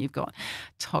yourself when you've got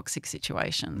toxic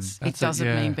situations. It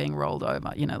doesn't mean being rolled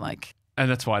over, And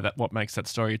that's why what makes that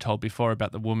story you told before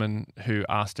about the woman who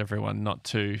asked everyone not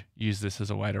to use this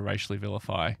as a way to racially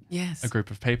vilify a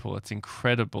group of people. It's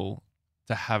incredible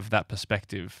to have that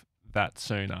perspective that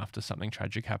soon after something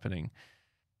tragic happening.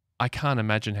 I can't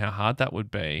imagine how hard that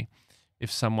would be if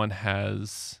someone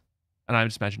has, and I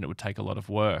just imagine it would take a lot of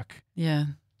work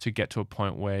to get to a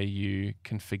point where you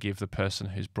can forgive the person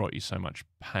who's brought you so much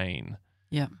pain.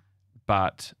 Yeah.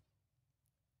 But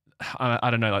I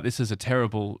don't know, like this is a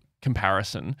terrible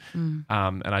comparison, and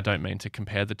I don't mean to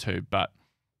compare the two, but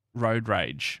road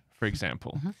rage, for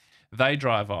example, they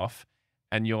drive off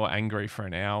and you're angry for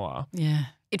an hour. Yeah.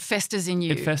 It festers in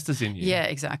you. Yeah,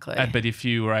 exactly. But if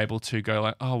you were able to go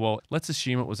like, oh, well, let's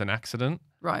assume it was an accident.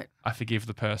 Right. I forgive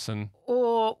the person.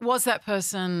 Or was that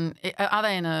person, are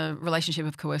they in a relationship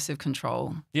of coercive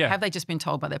control? Yeah. Have they just been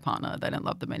told by their partner they don't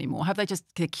love them anymore? Have their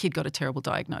kid got a terrible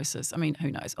diagnosis? I mean,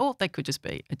 who knows? Or they could just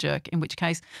be a jerk, in which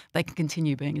case they can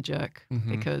continue being a jerk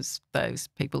because those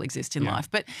people exist in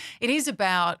life. But it is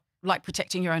about like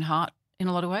protecting your own heart in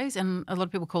a lot of ways, and a lot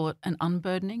of people call it an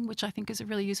unburdening, which I think is a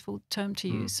really useful term to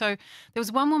use. So there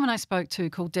was one woman I spoke to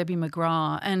called Debbie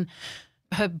McGrath, and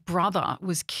her brother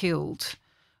was killed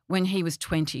when he was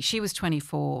 20. She was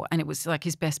 24, and it was like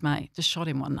his best mate just shot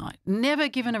him one night. Never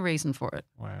given a reason for it.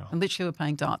 Wow. And literally were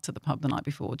playing darts at the pub the night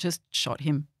before, just shot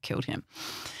him, killed him.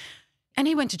 And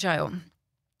he went to jail.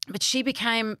 But she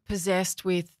became possessed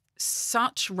with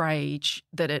such rage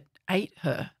that it ate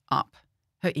her up.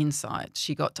 Her inside.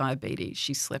 She got diabetes.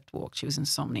 She slept walked. She was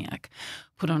insomniac,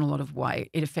 put on a lot of weight.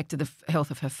 It affected the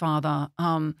health of her father.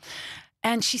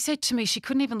 And she said to me she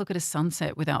couldn't even look at a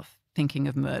sunset without thinking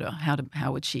of murder.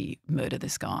 How would she murder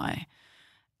this guy?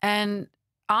 And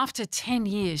after 10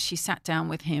 years, she sat down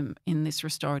with him in this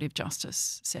restorative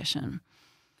justice session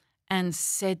and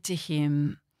said to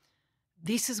him,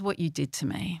 this is what you did to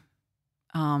me.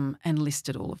 And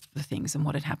listed all of the things and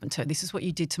what had happened to her. This is what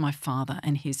you did to my father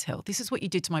and his health. This is what you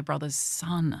did to my brother's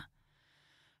son,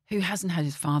 who hasn't had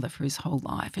his father for his whole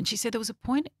life. And she said there was a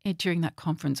point during that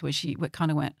conference where she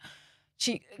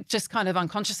just kind of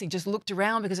unconsciously just looked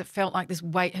around because it felt like this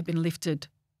weight had been lifted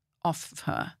off of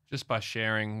her. Just by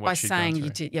sharing what she'd done saying to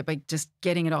you did, by just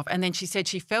getting it off. And then she said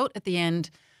she felt at the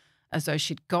end as though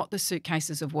she'd got the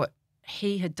suitcases of what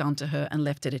he had done to her and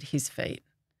left it at his feet.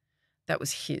 That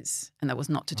was his, and that was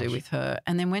not to do with her.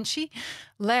 And then when she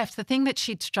left, the thing that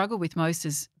she'd struggled with most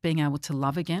is being able to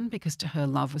love again, because to her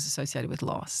love was associated with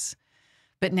loss.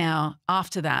 But now,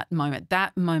 after that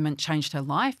moment changed her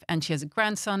life, and she has a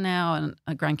grandson now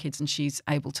and grandkids, and she's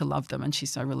able to love them, and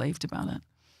she's so relieved about it.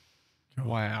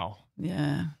 Wow.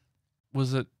 Yeah.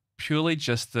 Was it purely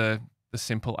just the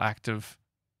simple act of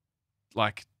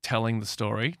like telling the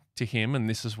story to him and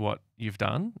this is what you've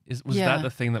done? Was that the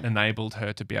thing that enabled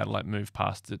her to be able to like move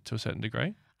past it to a certain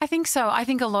degree? I think so. I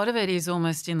think a lot of it is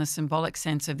almost in the symbolic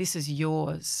sense of this is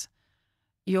yours.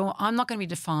 I'm not going to be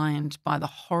defined by the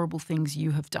horrible things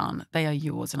you have done. They are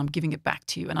yours, and I'm giving it back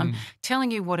to you. And I'm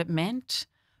telling you what it meant,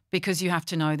 because you have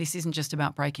to know this isn't just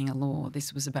about breaking a law.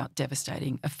 This was about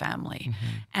devastating a family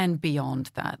and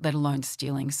beyond that, let alone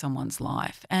stealing someone's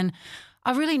life. And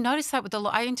I really noticed that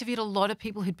I interviewed a lot of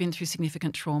people who'd been through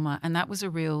significant trauma, and that was a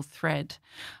real thread.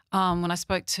 When I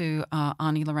spoke to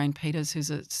Arnie Lorraine Peters, who's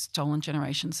a stolen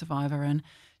generation survivor, and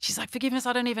she's like, forgiveness,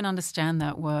 I don't even understand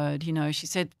that word. She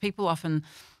said people often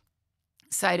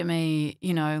say to me,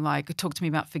 like, talk to me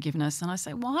about forgiveness. And I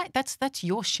say, why? That's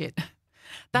your shit.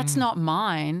 That's not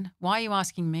mine. Why are you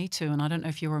asking me to? And I don't know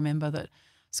if you remember that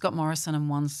Scott Morrison on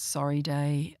One Sorry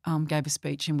Day gave a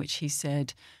speech in which he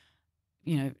said,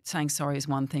 saying sorry is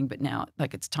one thing, but now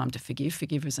like it's time to forgive.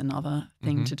 Forgive is another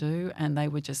thing to do. And they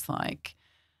were just like,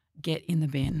 get in the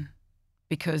bin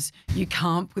because you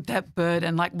can't put that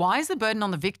burden. Like, why is the burden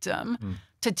on the victim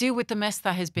to deal with the mess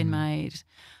that has been made?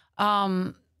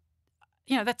 That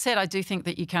said, I do think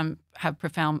that you can have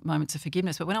profound moments of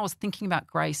forgiveness. But when I was thinking about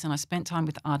grace and I spent time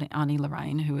with Arnie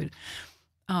Lorraine, who had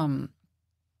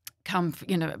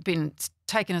been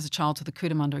taken as a child to the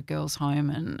Cootamundra girls' home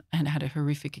and had a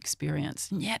horrific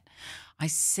experience. And yet I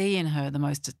see in her the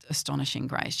most astonishing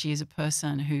grace. She is a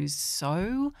person who's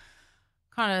so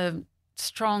kind of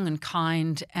strong and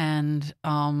kind and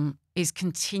is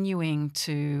continuing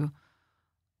to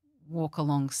walk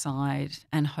alongside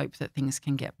and hope that things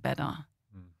can get better.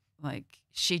 Like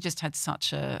she just had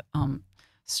such a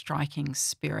striking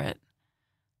spirit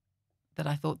that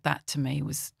I thought that to me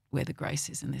was where the grace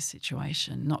is in this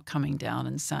situation, not coming down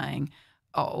and saying,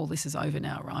 oh, all this is over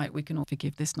now, right? We can all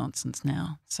forgive this nonsense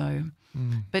now. So,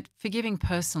 but forgiving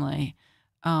personally,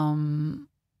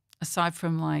 aside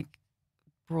from like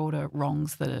broader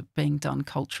wrongs that are being done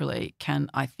culturally, can,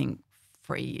 I think,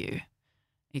 free you.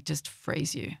 It just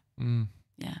frees you.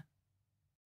 Yeah.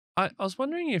 I was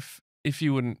wondering if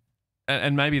you wouldn't,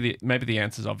 and maybe the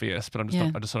answer's obvious, but I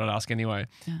just thought I'd ask anyway.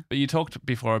 Yeah. But you talked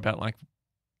before about like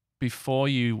before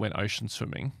you went ocean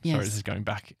swimming. Yes. Sorry, this is going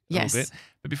back a little bit.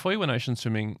 But before you went ocean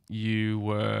swimming, you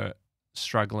were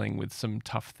struggling with some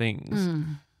tough things.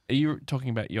 Are you talking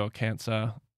about your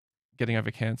cancer, getting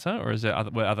over cancer, or is there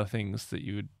other things that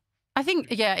you would? I think,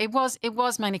 yeah, it was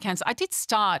mainly cancer. I did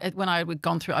start when I had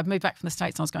gone through, I'd moved back from the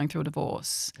States and I was going through a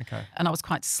divorce. Okay. And I was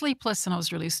quite sleepless and I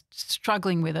was really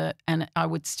struggling with it, and I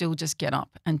would still just get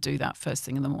up and do that first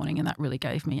thing in the morning, and that really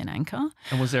gave me an anchor.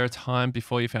 And was there a time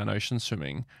before you found ocean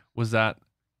swimming, was that,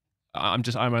 I'm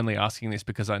only asking this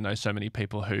because I know so many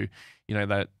people who,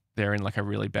 that they're in like a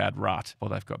really bad rut or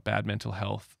they've got bad mental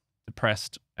health,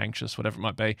 depressed, anxious, whatever it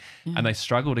might be, and they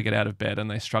struggle to get out of bed and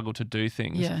they struggle to do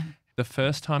things. Yeah. The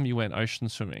first time you went ocean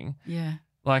swimming,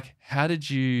 like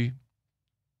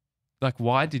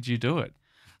why did you do it?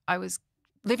 I was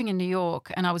living in New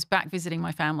York and I was back visiting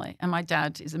my family, and my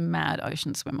dad is a mad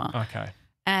ocean swimmer. Okay.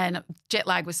 And jet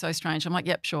lag was so strange. I'm like,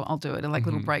 yep, sure, I'll do it. A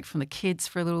little break from the kids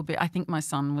for a little bit. I think my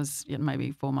son was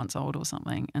maybe 4 months old or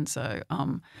something. And so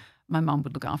my mum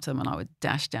would look after them and I would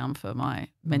dash down for my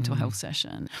mental health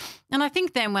session. And I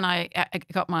think then when I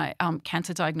got my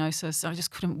cancer diagnosis, I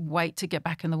just couldn't wait to get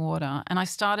back in the water. And I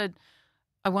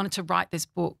wanted to write this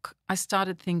book. I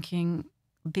started thinking,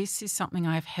 this is something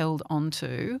I've held on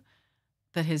to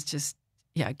that has just,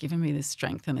 given me this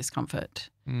strength and this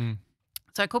comfort.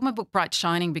 So I called my book Bright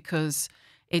Shining because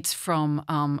it's from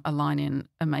a line in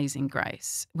Amazing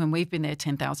Grace. When we've been there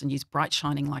 10,000 years, bright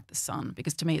shining like the sun,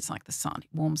 because to me it's like the sun. It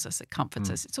warms us, it comforts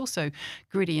us. It's also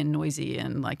gritty and noisy,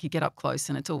 and like you get up close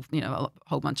and it's all, a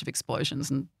whole bunch of explosions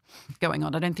and going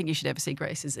on. I don't think you should ever see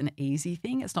grace as an easy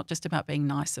thing. It's not just about being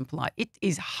nice and polite. It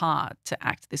is hard to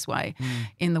act this way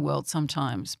in the world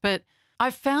sometimes. But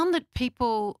I've found that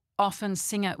people often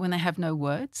sing it when they have no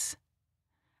words.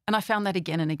 And I found that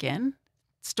again and again.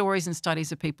 Stories and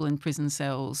studies of people in prison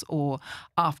cells or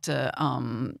after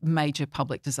major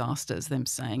public disasters, them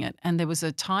saying it. And there was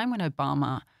a time when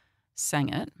Obama sang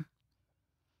it.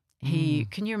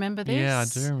 Can you remember this? Yeah, I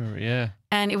do remember, yeah.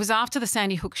 And it was after the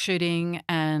Sandy Hook shooting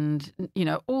and,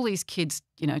 all these kids,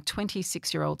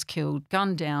 26-year-olds killed,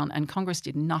 gunned down, and Congress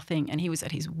did nothing, and he was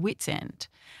at his wit's end.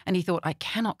 And he thought, I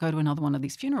cannot go to another one of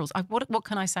these funerals. What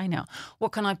can I say now?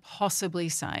 What can I possibly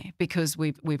say? Because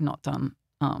we've not done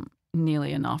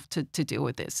nearly enough to deal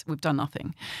with this. We've done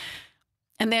nothing.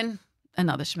 And then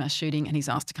another mass shooting, and he's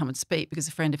asked to come and speak because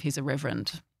a friend of his, a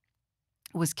reverend,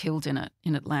 was killed in it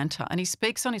in Atlanta. And he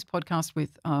speaks on his podcast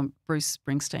with Bruce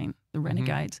Springsteen, the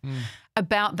Renegades,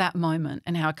 about that moment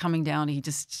and how coming down he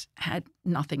just had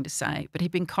nothing to say. But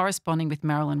he'd been corresponding with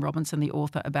Marilyn Robinson, the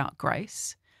author, about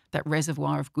grace, that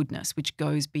reservoir of goodness which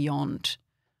goes beyond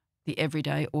the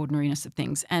everyday ordinariness of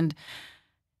things. And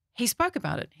he spoke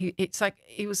about it.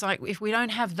 He was like, if we don't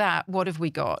have that, what have we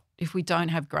got? If we don't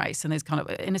have grace, and there's kind of,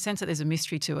 in a sense, that there's a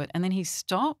mystery to it. And then he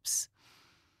stops,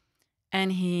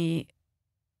 and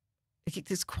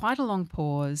there's quite a long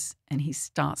pause, and he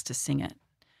starts to sing it.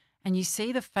 And you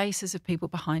see the faces of people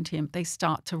behind him. They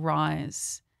start to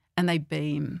rise, and they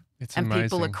beam. It's and amazing.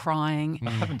 People are crying.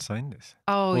 I haven't seen this.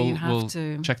 Oh, you have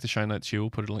to. Check the show notes. We'll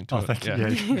put a link to it. Thank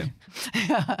you.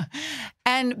 Yeah.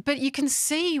 But you can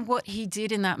see what he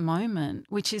did in that moment,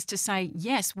 which is to say,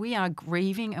 yes, we are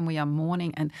grieving and we are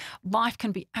mourning, and life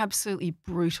can be absolutely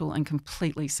brutal and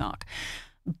completely suck.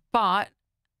 But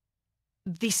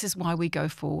this is why we go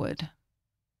forward.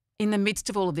 in the midst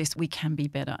of all of this, we can be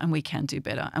better and we can do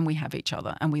better and we have each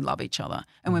other and we love each other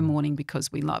and we're mourning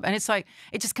because we love. And it's like,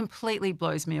 it just completely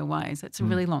blows me away. So it's a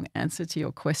really long answer to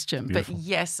your question. Beautiful. But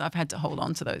yes, I've had to hold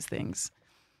on to those things.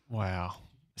 Wow.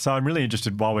 So I'm really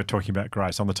interested, while we're talking about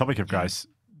grace, on the topic of grace,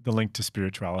 the link to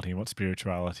spirituality and what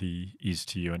spirituality is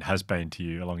to you and has been to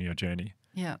you along your journey.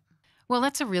 Yeah. Well,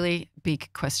 that's a really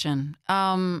big question.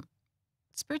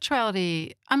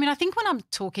 Spirituality, I mean, I think when I'm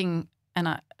talking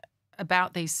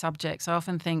about these subjects, I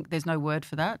often think there's no word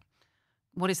for that.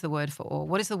 What is the word for awe?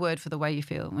 What is the word for the way you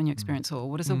feel when you experience awe?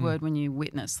 What is the word when you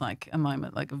witness like a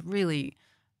moment, like a really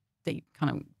deep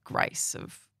kind of grace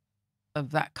of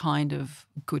that kind of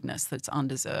goodness that's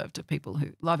undeserved, of people who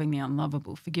loving the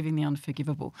unlovable, forgiving the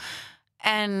unforgivable.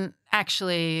 And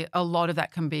actually a lot of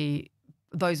that can be,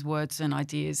 those words and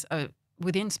ideas are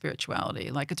within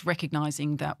spirituality. Like it's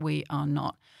recognizing that we are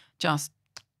not just,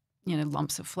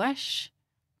 lumps of flesh,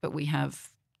 but we have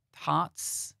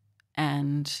hearts.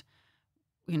 And,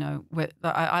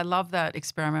 I love that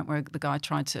experiment where the guy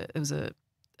it was a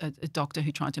doctor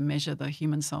who tried to measure the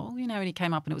human soul, and he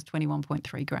came up and it was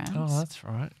 21.3 grams. Oh, that's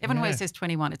right. Everyone always says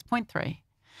 21, it's 0.3.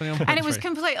 And it was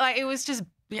complete, like it was just,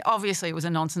 obviously it was a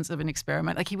nonsense of an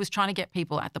experiment. Like he was trying to get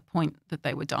people at the point that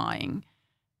they were dying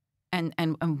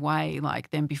and weigh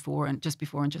like them before and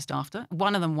just after.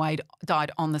 One of them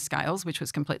died on the scales, which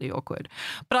was completely awkward.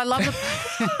 But I love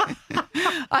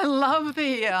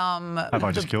the Have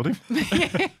I just killed him?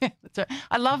 Yeah, that's right.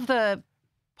 I love the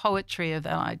poetry of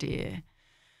that idea.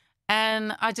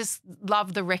 And I just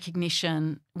love the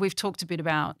recognition. We've talked a bit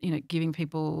about, giving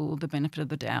people the benefit of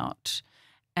the doubt.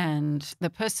 And the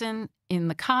person in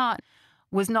the cart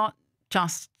was not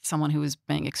just someone who was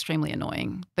being extremely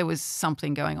annoying. There was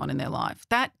something going on in their life.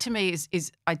 That to me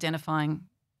is identifying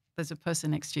there's a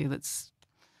person next to you that's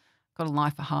got a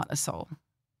life, a heart, a soul.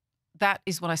 That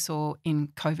is what I saw in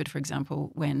COVID, for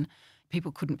example, when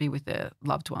people couldn't be with their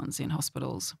loved ones in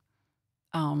hospitals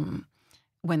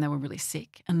when they were really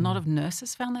sick. And a lot of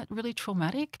nurses found that really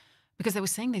traumatic because they were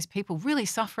seeing these people really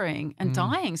suffering and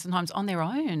dying sometimes on their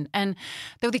own. And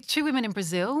there were the two women in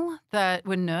Brazil that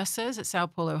were nurses at Sao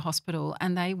Paulo Hospital,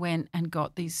 and they went and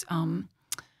got these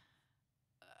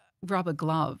rubber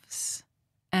gloves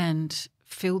and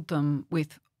filled them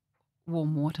with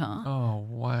warm water. Oh,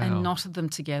 wow. And knotted them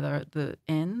together at the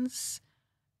ends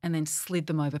and then slid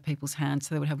them over people's hands.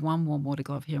 So they would have one warm water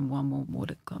glove here and one warm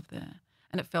water glove there.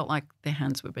 And it felt like their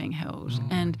hands were being held.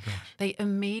 And they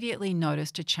immediately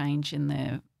noticed a change in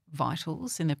their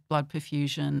vitals, in their blood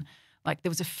perfusion. Like there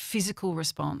was a physical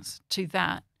response to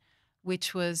that,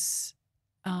 which was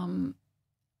from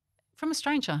a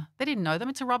stranger. They didn't know them.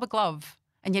 It's a rubber glove.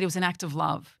 And yet it was an act of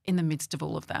love in the midst of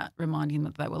all of that, reminding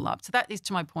them that they were loved. So that is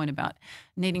to my point about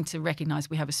needing to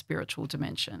recognise we have a spiritual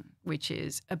dimension, which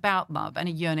is about love and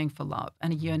a yearning for love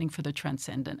and a yearning for the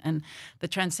transcendent. And the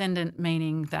transcendent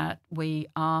meaning that we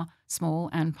are small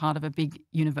and part of a big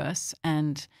universe,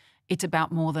 and it's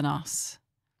about more than us.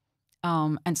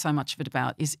 And so much of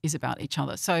it is about each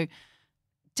other. So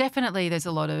definitely there's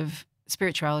a lot of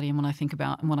spirituality in what I think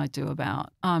about and what I do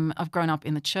about. I've grown up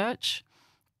in the church.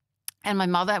 And my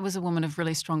mother was a woman of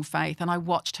really strong faith, and I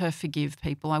watched her forgive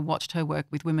people. I watched her work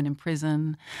with women in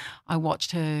prison. I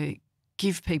watched her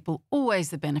give people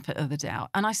always the benefit of the doubt.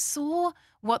 And I saw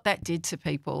what that did to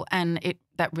people, and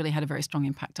that really had a very strong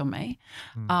impact on me.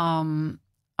 I'm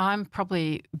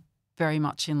probably very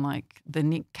much in like the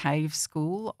Nick Cave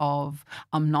school of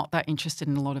I'm not that interested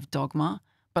in a lot of dogma,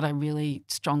 but I really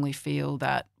strongly feel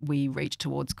that we reach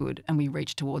towards good and we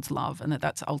reach towards love, and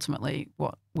that's ultimately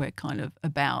what we're kind of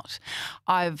about.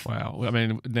 Wow. I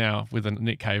mean, now with a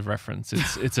Nick Cave reference,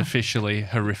 it's officially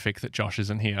horrific that Josh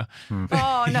isn't here.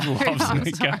 Oh, no. He loves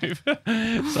Nick Cave.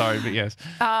 Sorry, but yes.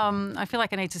 I feel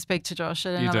like I need to speak to Josh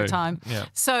at another time. Yeah.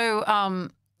 So,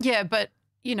 but,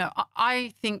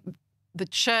 I think the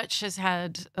church has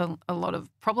had a lot of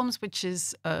problems, which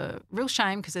is a real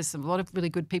shame because there's a lot of really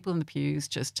good people in the pews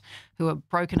just who are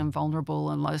broken and vulnerable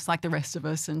and just like the rest of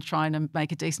us and trying to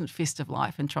make a decent fist of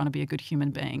life and trying to be a good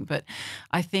human being. But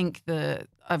I think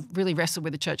I've really wrestled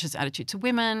with the church's attitude to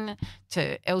women,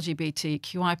 to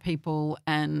LGBTQI people,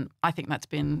 and I think that's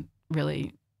been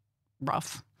really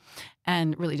rough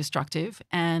and really destructive.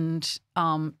 And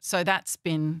so that's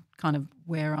been kind of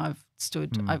where I've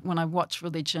stood. When I watch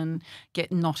religion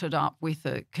get knotted up with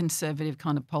a conservative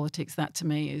kind of politics, that to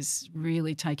me is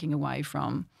really taking away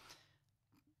from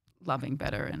loving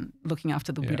better and looking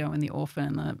after the widow and the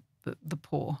orphan and the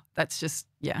poor. That's just,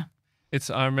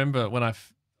 I remember when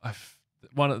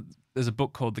there's a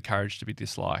book called The Courage to be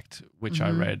Disliked, which I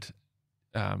read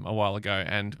a while ago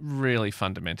and really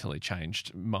fundamentally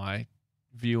changed my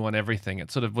view on everything.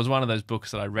 It sort of was one of those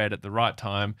books that I read at the right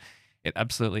time. It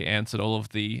absolutely answered all of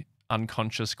the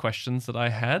unconscious questions that I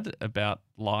had about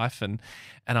life. And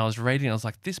I was reading, I was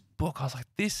like,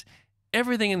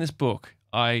 everything in this book,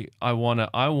 I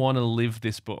wanna live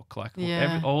this book. Like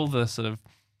all the sort of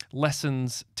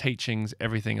lessons, teachings,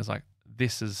 everything is like,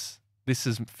 this is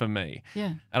for me.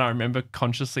 Yeah. And I remember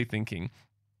consciously thinking,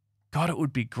 God, it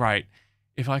would be great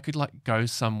if I could like go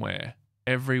somewhere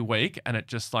every week and it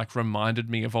just like reminded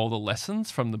me of all the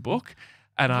lessons from the book.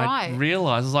 And I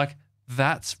realized, I was like,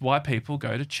 that's why people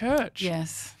go to church.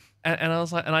 Yes. And I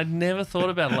was like, and I'd never thought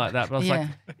about it like that. But I was like,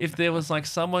 if there was like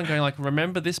someone going like,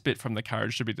 remember this bit from The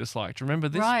Courage to be Disliked, remember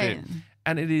this bit.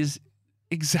 And it is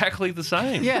exactly the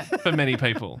same for many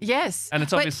people. Yes. And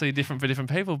it's obviously different for different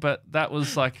people, but that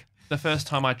was like the first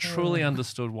time I truly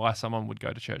understood why someone would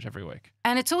go to church every week.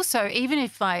 And it's also, even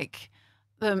if like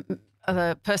the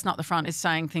person up the front is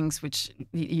saying things which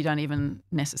you don't even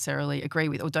necessarily agree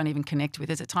with or don't even connect with,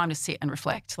 there's a time to sit and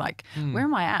reflect. Like, where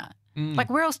am I at? Like,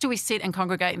 where else do we sit and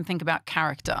congregate and think about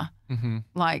character?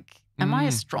 Like, am I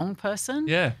a strong person?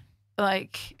 Yeah.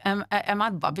 Like, am I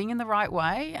loving in the right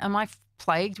way? Am I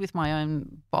plagued with my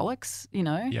own bollocks, you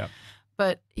know? Yeah.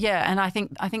 But yeah, and I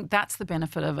think that's the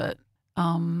benefit of it.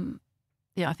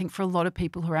 I think for a lot of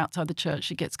people who are outside the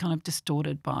church, it gets kind of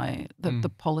distorted by the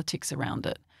politics around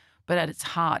it. But at its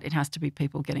heart, it has to be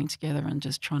people getting together and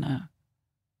just trying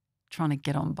to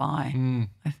get on by,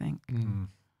 I think.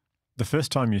 The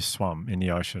first time you swam in the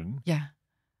ocean,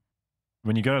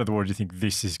 when you got out of the water, do you think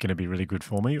this is going to be really good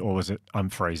for me? Or was it, I'm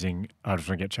freezing, I just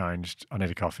want to get changed, I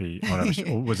need a coffee?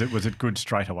 Or was it good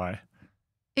straight away?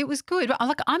 It was good.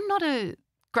 Like, I'm not a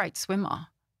great swimmer.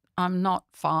 I'm not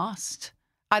fast.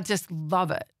 I just love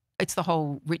it. It's the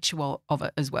whole ritual of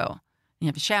it as well. You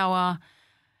have a shower,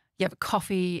 you have a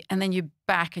coffee, and then you're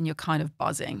back and you're kind of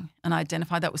buzzing. And I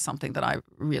identified that was something that I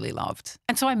really loved.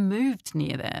 And so I moved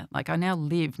near there. Like, I now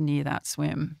live near that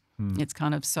swim. It's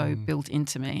kind of so built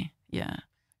into me. Yeah.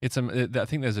 It's I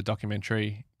think there's a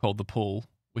documentary called The Pool,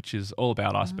 which is all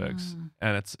about icebergs,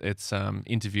 and it's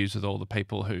interviews with all the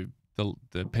people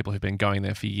the people who've been going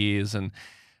there for years, and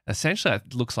essentially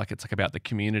it looks like it's like about the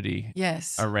community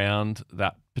around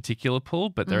that particular pool,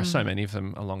 but there are so many of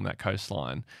them along that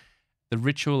coastline. The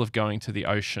ritual of going to the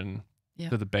ocean,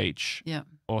 to the beach,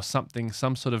 or some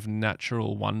sort of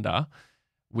natural wonder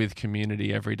with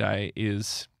community every day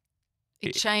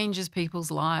it changes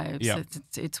people's lives.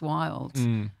 It's wild.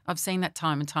 I've seen that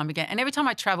time and time again. And every time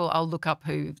I travel, I'll look up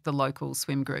who the local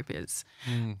swim group is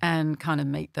and kind of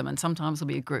meet them. And sometimes there'll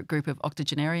be a group of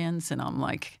octogenarians and I'm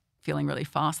like feeling really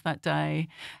fast that day.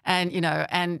 And, you know,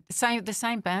 and the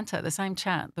same banter, the same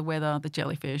chat, the weather, the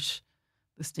jellyfish,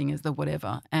 the stingers, the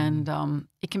whatever. And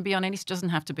it can be on it doesn't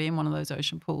have to be in one of those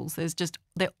ocean pools.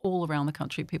 They're all around the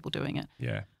country, people doing it.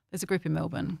 Yeah. There's a group in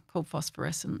Melbourne called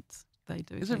Phosphorescence. They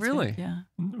do. Is it really? Yeah.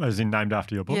 As in named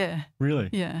after your book? Yeah. Really?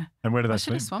 Yeah. And where do they I should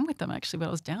swim? have swum with them actually when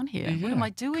I was down here. Yeah. What am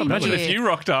I doing Imagine here? if you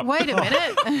rocked up. Wait a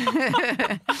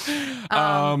minute.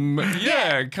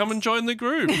 Come and join the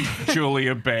group,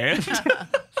 Julia Baird.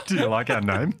 Do you like our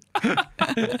name?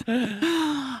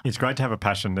 It's great to have a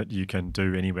passion that you can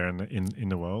do anywhere in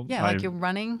the world. Yeah, like you're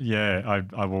running. Yeah,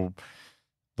 I will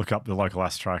look up the local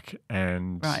ass track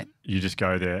and you just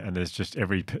go there and there's just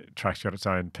every track's got its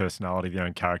own personality, their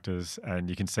own characters, and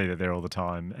you can see that they're all the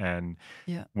time. And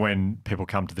when people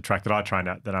come to the track that I train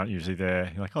at that aren't usually there,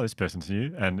 you're like, oh, this person's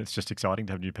new, and it's just exciting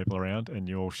to have new people around and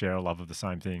you all share a love of the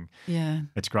same thing. Yeah.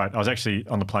 It's great. I was actually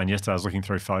on the plane yesterday, I was looking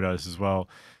through photos as well,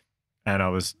 and I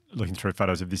was looking through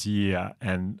photos of this year,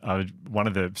 and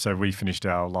so we finished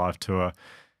our live tour.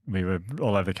 We were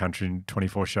all over the country in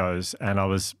 24 shows, and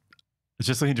it's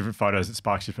just looking at different photos that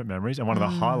sparks different memories. And one of the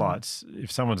highlights,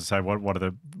 if someone to say what are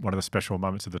the special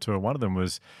moments of the tour, one of them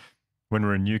was when we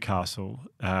were in Newcastle.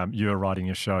 You were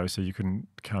writing a show, so you couldn't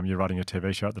come. You're writing a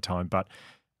TV show at the time, but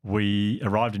we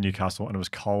arrived in Newcastle and it was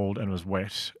cold and it was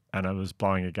wet and it was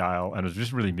blowing a gale and it was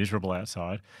just really miserable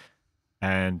outside.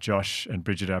 And Josh and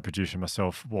Bridget, our producer, and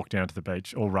myself walked down to the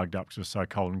beach, all rugged up because it was so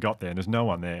cold, and got there and there's no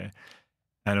one there.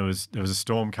 And there was a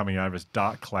storm coming over, it was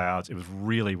dark clouds, it was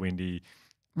really windy.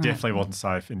 Definitely wasn't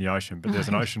safe in the ocean, but there's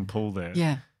an ocean pool there.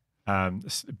 Yeah.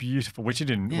 Beautiful, which we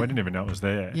didn't even know it was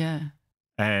there. Yeah.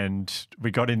 And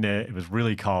we got in there, it was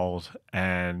really cold,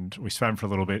 and we swam for a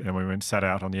little bit and we sat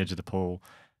out on the edge of the pool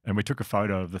and we took a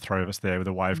photo of the three of us there with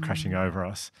a wave crashing over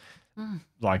us.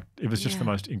 Like, it was just the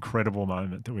most incredible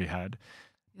moment that we had.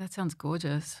 That sounds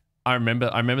gorgeous. I remember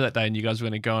that day and you guys were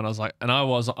going to go and I was like, and I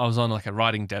was on like a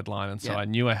writing deadline, and so I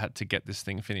knew I had to get this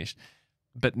thing finished.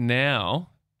 But now,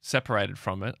 separated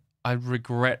from it, I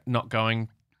regret not going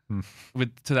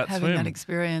to that Having swim. that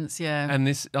experience, yeah. And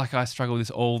this, like, I struggle with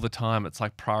this all the time. It's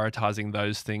like prioritizing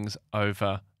those things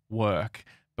over work,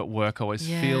 but work always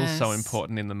feels so Yes.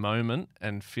 important in the moment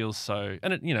and feels so,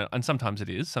 and it, you know, and sometimes it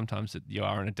is. Sometimes you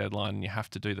are in a deadline and you have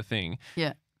to do the thing.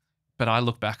 Yeah. But I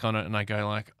look back on it and I go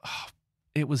like, oh,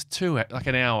 it was like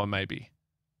an hour maybe.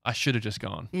 I should have just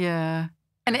gone. Yeah.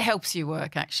 And it helps you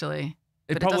work, actually.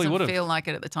 It But probably doesn't would have. feel like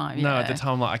it at the time. No, yeah. at the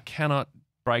time, like, I cannot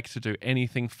break to do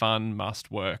anything fun. Must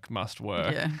work.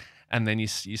 Yeah. And then you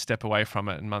step away from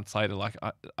it, and months later, like,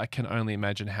 I can only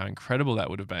imagine how incredible that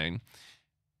would have been.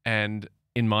 And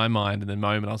in my mind, in the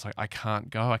moment, I was like, I can't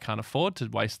go. I can't afford to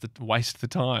waste the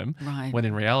time. Right. When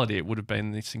in reality, it would have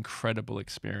been this incredible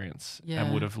experience Yeah.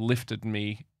 and would have lifted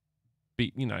me,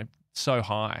 so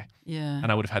high, Yeah.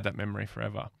 and I would have had that memory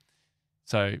forever.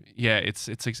 So yeah, it's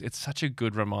such a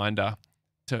good reminder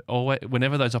to always,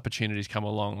 whenever those opportunities come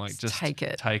along, like, just take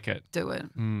it. Take it. Do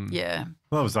it. Mm. Yeah.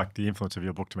 Well, it was like the influence of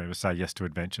your book to me was say yes to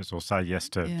adventures or say yes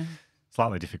to Yeah.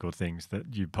 slightly difficult things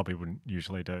that you probably wouldn't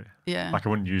usually do. Yeah. Like I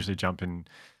wouldn't usually jump in,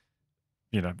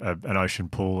 an ocean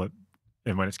pool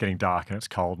and when it's getting dark and it's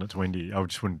cold and it's windy, I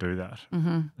just wouldn't do that.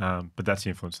 Mm-hmm. But that's the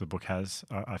influence the book has,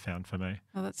 I found, for me.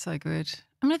 Oh, that's so good.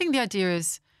 I mean, I think the idea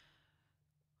is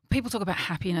people talk about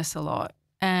happiness a lot.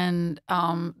 And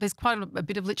there's quite a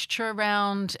bit of literature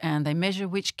around, and they measure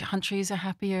which countries are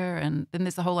happier. And then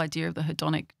there's the whole idea of the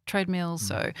hedonic treadmill.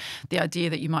 So the idea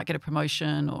that you might get a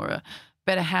promotion or a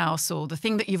better house or the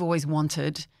thing that you've always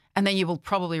wanted, and then you will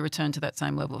probably return to that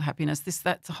same level of happiness.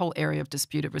 That's a whole area of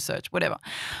disputed research, whatever.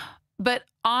 But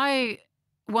I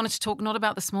wanted to talk not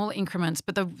about the smaller increments,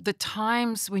 but the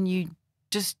times when you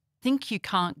just think you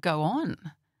can't go on.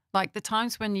 Like the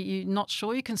times when you're not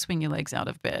sure you can swing your legs out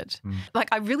of bed. Like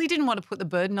I really didn't want to put the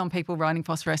burden on people writing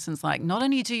phosphorescence. Like not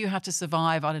only do you have to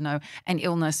survive, I don't know, an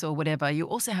illness or whatever, you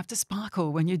also have to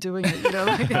sparkle when you're doing it.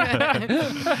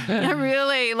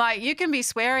 Really, like you can be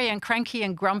sweary and cranky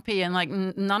and grumpy and like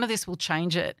none of this will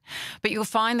change it. But you'll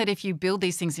find that if you build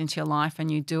these things into your life and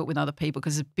you do it with other people,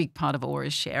 because a big part of awe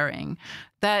is sharing,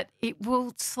 that it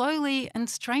will slowly and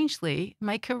strangely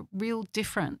make a real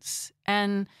difference.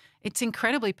 And it's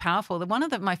incredibly powerful. One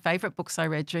of my favourite books I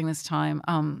read during this time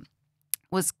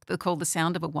was called The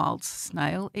Sound of a Wild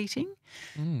Snail Eating.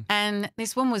 And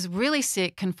this woman was really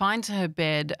sick, confined to her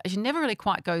bed. She never really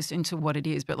quite goes into what it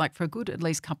is, but like for a good at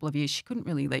least couple of years, she couldn't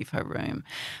really leave her room.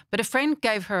 But a friend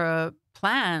gave her a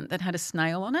plant that had a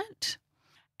snail on it.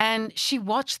 And she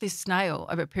watched this snail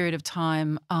over a period of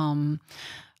time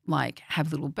like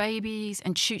have little babies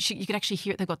and you could actually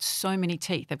hear it. They've got so many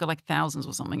teeth. They've got like thousands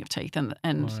or something of teeth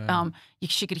and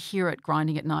she could hear it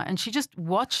grinding at night. And she just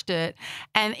watched it,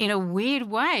 and in a weird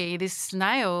way, this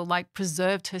snail like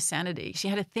preserved her sanity. She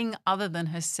had a thing other than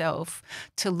herself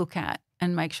to look at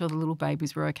and make sure the little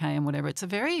babies were okay and whatever. It's a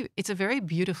very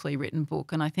beautifully written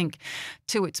book. And I think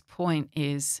to its point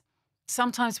is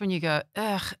sometimes when you go,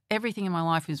 ugh, everything in my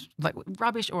life is like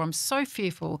rubbish, or I'm so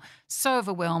fearful, so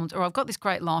overwhelmed, or I've got this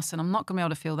great loss and I'm not going to be able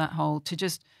to fill that hole, to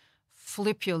just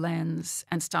flip your lens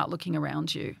and start looking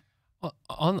around you.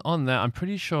 On that, I'm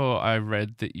pretty sure I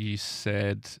read that you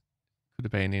said, could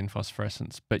have been in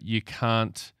Phosphorescence, but you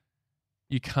can't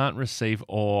receive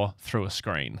awe through a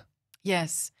screen.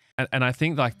 Yes. And I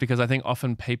think because I think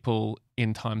often people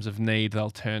in times of need,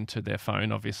 they'll turn to their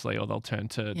phone, obviously, or they'll turn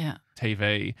to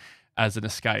TV as an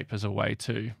escape, as a way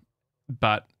to.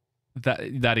 But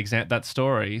that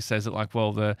story says that like,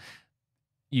 well,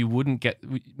 you wouldn't get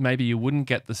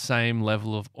the same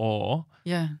level of awe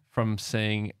from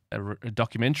seeing a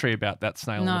documentary about that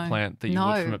snail and the plant that you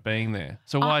would from it being there.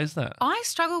 So why is that? I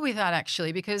struggle with that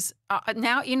actually, because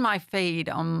now in my feed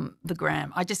on the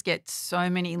gram, I just get so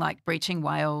many like breaching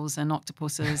whales and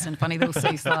octopuses and funny little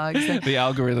sea slugs. The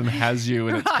algorithm has you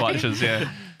in its clutches, yeah.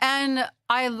 And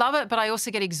I love it, but I also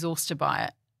get exhausted by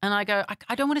it. And I go,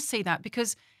 I don't want to see that,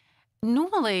 because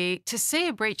normally to see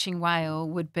a breaching whale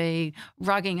would be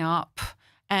rugging up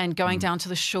and going down to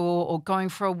the shore or going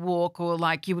for a walk, or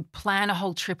like you would plan a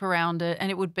whole trip around it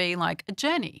and it would be like a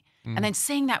journey. And then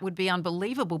seeing that would be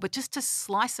unbelievable. But just to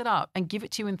slice it up and give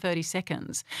it to you in 30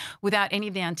 seconds without any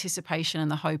of the anticipation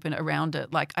and the hope and around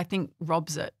it, like I think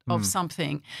robs it of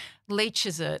something,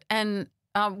 leeches it. And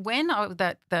when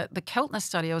the Keltner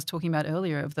study I was talking about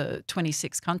earlier of the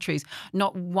 26 countries,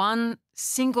 not one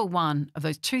single one of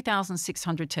those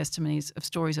 2,600 testimonies of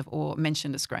stories of awe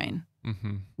mentioned a screen.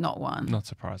 Mm-hmm. Not one. Not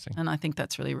surprising. And I think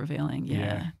that's really revealing.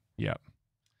 Yeah.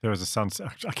 There was a sun.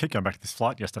 I keep going back to this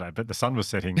flight yesterday, but the sun was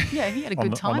setting. Yeah, he had a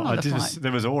good time on the flight.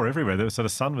 There was awe everywhere. So the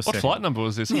sun was setting. What flight number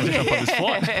was this? I was up on this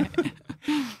flight.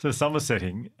 So the sun was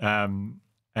setting,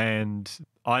 and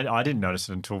I didn't notice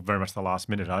it until very much the last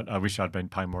minute. I wish I'd been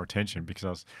paying more attention because I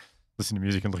was listening to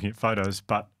music and looking at photos.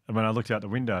 But when I looked out the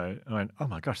window, I went, oh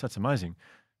my gosh, that's amazing.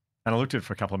 And I looked at it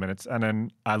for a couple of minutes, and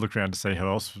then I looked around to see who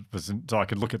else was so I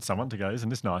could look at someone to go, isn't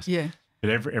this nice? Yeah. But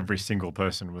every single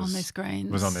person was On their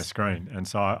screens. Was on their screen. And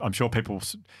so I'm sure people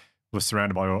were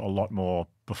surrounded by a lot more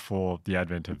before the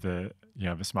advent of the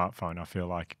smartphone. I feel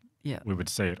like we would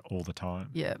see it all the time.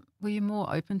 Yeah. Well, you're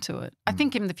more open to it. I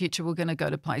think in the future we're going to go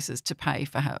to places to pay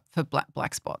for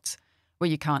black spots where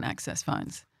you can't access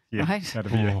phones. Yeah, right? that'd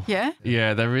be Yeah?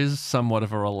 Yeah, there is somewhat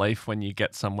of a relief when you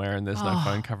get somewhere and there's no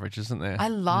phone coverage, isn't there? I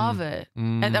love it.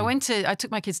 And I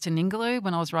took my kids to Ningaloo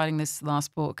when I was writing this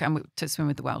last book and to swim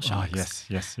with the whale sharks.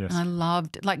 Yes. And I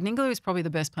loved, Ningaloo is probably the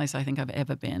best place I think I've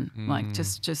ever been. Like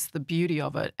just the beauty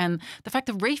of it. And the fact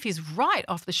the reef is right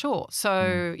off the shore.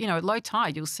 So, at low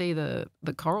tide, you'll see the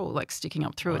coral like sticking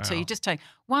up through it. So you just take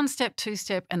one step, two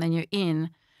step, and then you're in.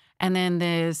 And then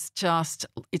there's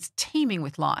it's teeming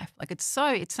with life. Like it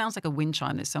sounds like a wind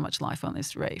chime. There's so much life on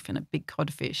this reef, and a big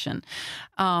codfish and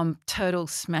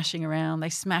turtles smashing around.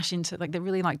 They smash into, they're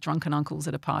really like drunken uncles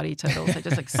at a party, turtles. They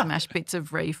just like smash bits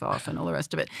of reef off and all the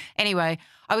rest of it. Anyway,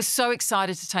 I was so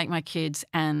excited to take my kids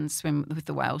and swim with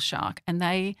the whale shark, and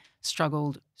they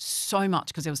struggled so much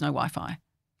because there was no Wi-Fi.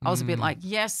 I was a bit like,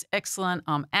 yes, excellent,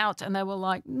 I'm out. And they were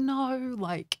like, no,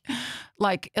 like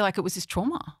it was this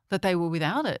trauma that they were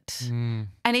without it. And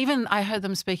even I heard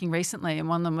them speaking recently, and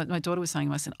one of them, my daughter was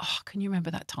saying, I said, oh, can you remember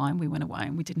that time we went away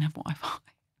and we didn't have Wi-Fi?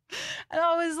 And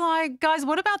I was like, guys,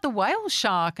 what about the whale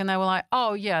shark? And they were like,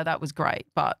 oh, yeah, that was great,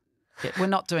 but we're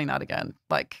not doing that again.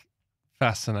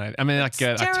 Fascinating. I mean, I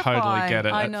totally get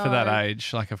it for that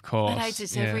age. Like, of course. That age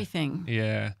is everything.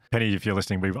 Yeah. Penny, if you're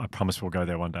listening, I promise we'll go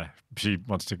there one day. She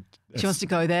wants to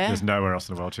go there? There's nowhere else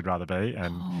in the world she'd rather be,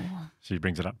 and she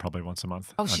brings it up probably once a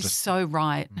month. Oh, she's so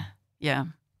right. Yeah.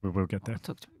 We will get there.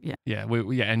 Yeah,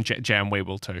 and Jam, we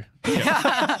will too.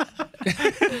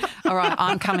 All right,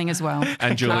 I'm coming as well.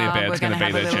 And Julia Baird's going to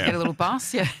be there, Jam. Get a little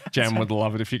bus, yeah. Jam would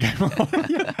love it if you came along.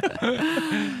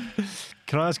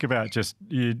 Can I ask about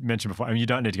you mentioned before, I mean, you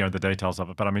don't need to go into the details of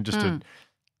it, but I mean,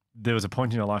 there was a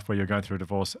point in your life where you're going through a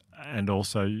divorce and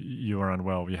also you were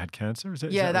unwell. You had cancer, is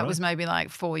that that right? was maybe like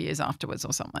 4 years afterwards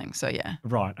or something. So, yeah.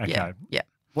 Right, okay. Yeah.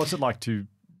 What's it like to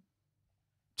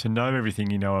know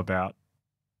everything you know about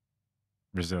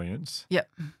resilience? Yep.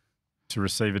 To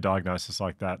receive a diagnosis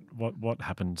like that, what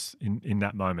happens in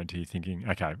that moment? Are you thinking,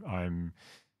 okay, are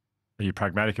you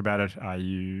pragmatic about it? Are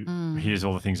you, here's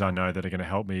all the things I know that are going to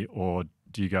help me, or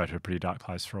do you go to a pretty dark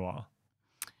place for a while?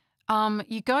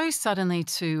 You go suddenly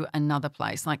to another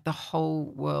place, like the whole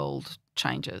world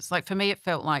changes. Like for me, it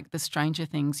felt like the Stranger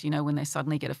Things, when they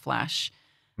suddenly get a flash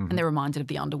and they're reminded of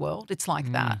the underworld. It's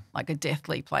like that, like a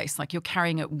deathly place, like you're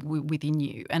carrying it within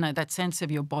you. And that sense of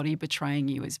your body betraying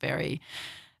you is very,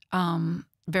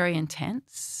 very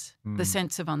intense. The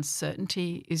sense of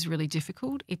uncertainty is really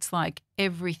difficult. It's like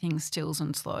everything stills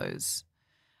and slows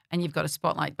and you've got a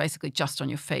spotlight basically just on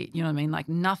your feet. You know what I mean? Like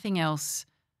nothing else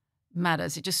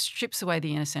matters. It just strips away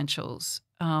the inessentials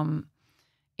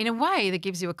in a way that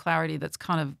gives you a clarity that's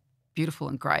kind of beautiful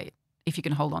and great if you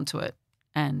can hold on to it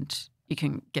and you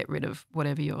can get rid of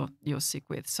whatever you're sick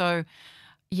with. So,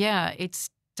 yeah, it's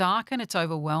dark and it's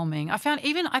overwhelming. I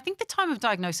think the time of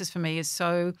diagnosis for me is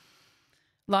so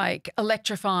like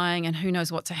electrifying and who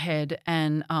knows what's ahead.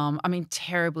 And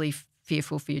terribly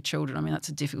fearful for your children. I mean, that's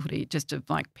a difficulty just to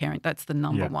like parent. That's the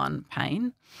number one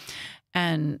pain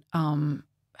and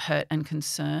hurt and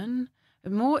concern.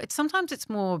 Sometimes it's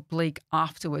more bleak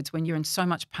afterwards when you're in so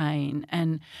much pain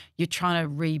and you're trying to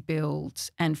rebuild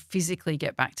and physically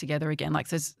get back together again. Like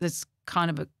there's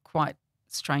kind of a quite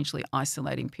strangely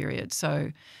isolating period.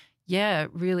 So, yeah,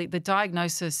 really, the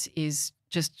diagnosis is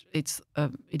it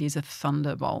is a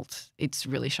thunderbolt. It's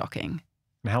really shocking.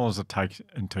 And how long does it take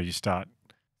until you start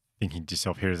thinking to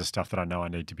yourself, here is the stuff that I know I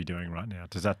need to be doing right now?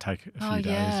 Does that take a few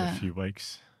days, a few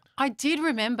weeks? I did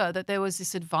remember that there was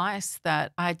this advice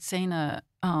that I had seen a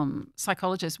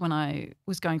psychologist when I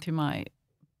was going through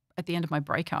at the end of my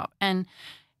breakup. And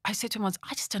I said to him once,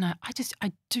 I just don't know.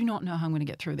 I do not know how I'm going to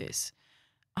get through this.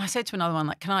 I said to another one,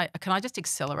 like, can I just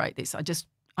accelerate this?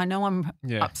 I know I'm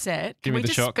upset. Can we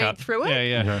just speed through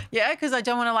it? Yeah, because I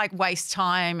don't want to like waste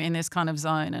time in this kind of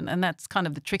zone. And that's kind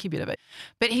of the tricky bit of it.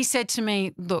 But he said to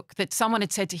me, look, that someone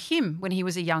had said to him when he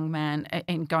was a young man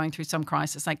and going through some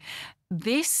crisis, like,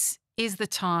 this is the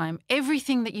time,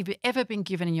 everything that you've ever been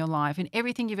given in your life and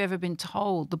everything you've ever been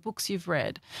told, the books you've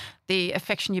read, the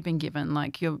affection you've been given,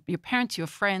 like your parents, your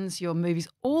friends, your movies,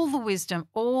 all the wisdom,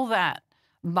 all that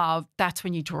love, that's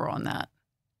when you draw on that.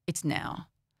 It's now.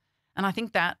 And I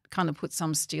think that kind of put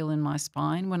some steel in my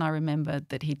spine when I remembered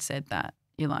that he'd said that.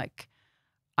 You're like,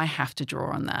 I have to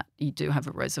draw on that. You do have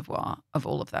a reservoir of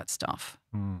all of that stuff.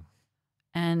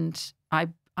 And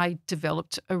I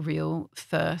developed a real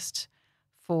thirst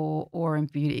for awe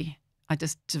and beauty.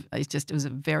 It was a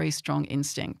very strong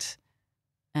instinct,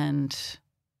 and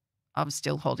I'm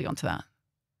still holding on to that.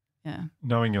 Yeah.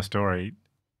 Knowing your story,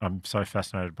 I'm so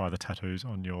fascinated by the tattoos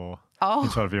on your Oh,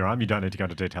 inside of your arm. You don't need to go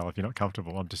into detail if you're not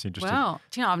comfortable. I'm just interested. well,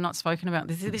 do you know, I've not spoken about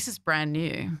this. This is brand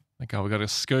new. Okay, we got a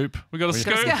scoop. We got a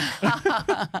scoop.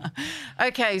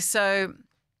 Okay, so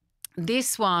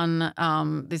this one,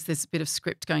 there's this bit of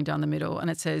script going down the middle,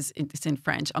 and it says, it's in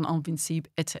French, un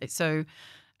invincible été. So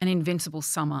an invincible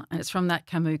summer. And it's from that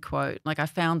Camus quote. Like, I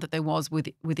found that there was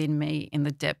within me in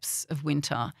the depths of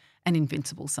winter an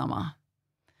invincible summer.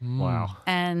 Wow.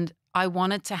 And I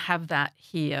wanted to have that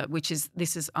here,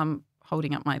 I'm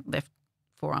holding up my left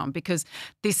forearm because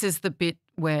this is the bit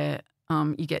where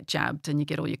you get jabbed and you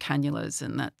get all your cannulas,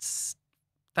 and that's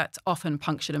often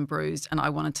punctured and bruised, and I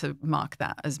wanted to mark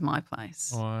that as my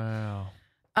place. Wow.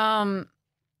 And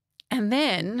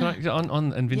then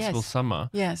on Invincible Yes. Summer.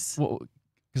 yes,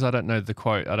 Because I don't know the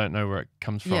quote. I don't know where it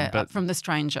comes from. yeah, But from The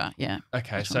Stranger, yeah.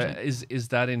 okay, Which so one's is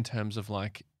that in terms of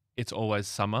like it's always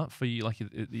summer for you? Like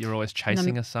you're always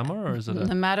chasing a summer, or is it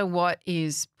No matter what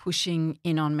is pushing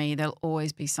in on me, there'll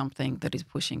always be something that is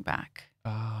pushing back.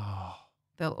 Oh,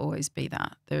 There'll always be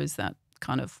that. There is that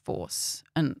kind of force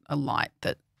and a light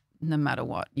that no matter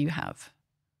what you have.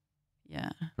 Yeah,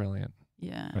 brilliant.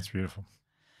 yeah. That's beautiful.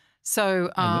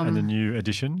 So And the new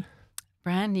edition?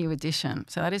 brand new edition.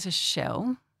 So that is a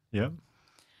shell. Yep.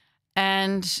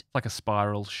 And Like a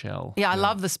spiral shell. yeah, I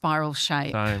love the spiral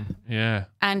shape. Same. Yeah.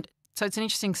 And so it's an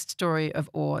interesting story of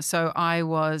awe. So I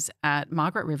was at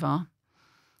Margaret River,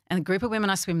 and the group of women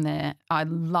I swim there, I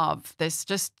love. They're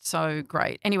just so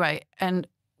great. Anyway, and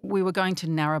we were going to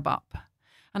Narrabeen.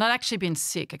 And I'd actually been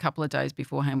sick a couple of days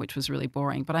beforehand, which was really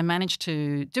boring. But I managed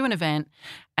to do an event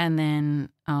and then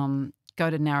go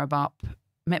to Narrabeen,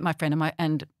 met my friend,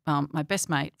 and my best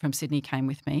mate from Sydney came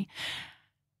with me.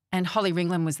 And Holly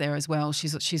Ringland was there as well.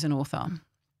 She's an author.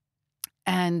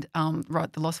 And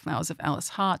wrote The Lost Flowers of Alice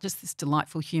Hart, just this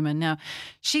delightful human. Now,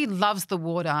 she loves the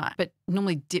water, but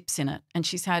normally dips in it. And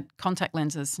she's had contact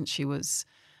lenses since she was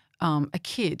a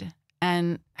kid,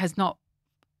 and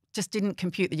just didn't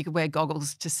compute that you could wear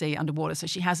goggles to see underwater. So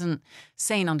she hasn't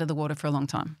seen under the water for a long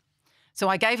time. So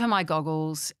I gave her my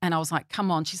goggles and I was like,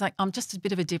 come on. She's like, I'm just a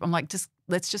bit of a dip. I'm like,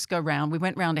 let's just go round. We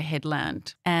went round a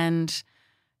headland and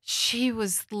she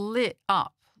was lit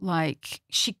up. Like,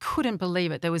 she couldn't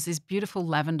believe it. There was this beautiful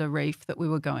lavender reef that we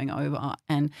were going over,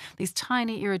 and these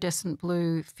tiny iridescent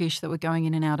blue fish that were going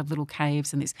in and out of little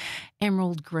caves, and this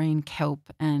emerald green kelp,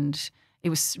 and it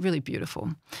was really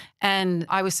beautiful. And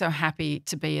I was so happy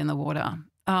to be in the water.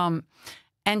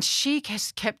 And she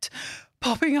just kept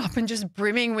popping up and just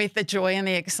brimming with the joy and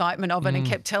the excitement of it, and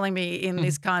kept telling me in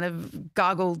this kind of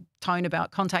gargled tone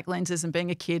about contact lenses and being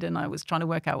a kid, and I was trying to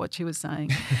work out what she was saying.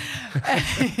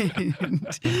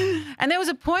 And there was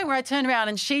a point where I turned around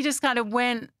and she just kind of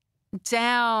went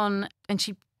down and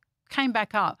she came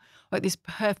back up like this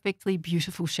perfectly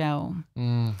beautiful shell.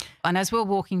 And as we were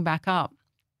walking back up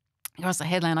across the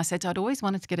headland, I said, I'd always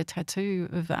wanted to get a tattoo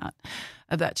of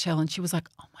that shell. And she was like,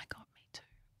 oh my God, me too.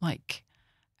 Like,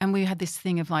 and we had this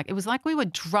thing of like, it was like we were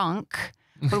drunk,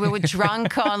 but we were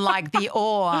drunk on like the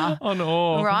awe. On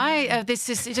awe. Right? This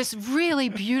is just really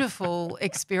beautiful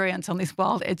experience on this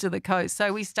wild edge of the coast.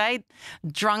 So we stayed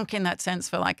drunk in that sense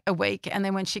for like a week. And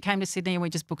then when she came to Sydney,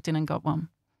 we just booked in and got one.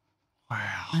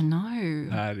 Wow. I know.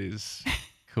 That is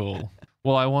cool.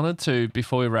 Well, I wanted to,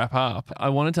 before we wrap up, I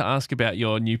wanted to ask about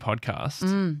your new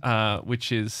podcast,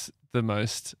 which is the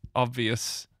most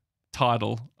obvious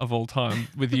title of all time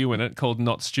with you in it, called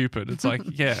Not Stupid. It's like,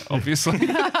 yeah, obviously.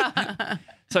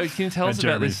 So can you tell us about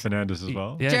Jeremy this? Fernandez as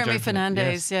well. Yeah, Jeremy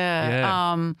Fernandez, yes.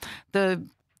 yeah. The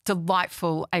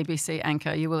delightful ABC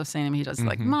anchor. You will have seen him. He does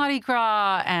like Mardi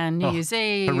Gras and New Year's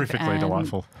Eve. Horrifically and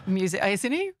delightful. Music,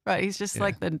 isn't he? Right. He's just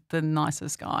like the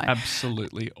nicest guy.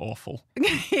 Absolutely awful.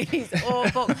 He's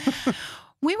awful.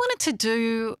 We wanted to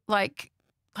do like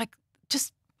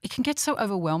just, it can get so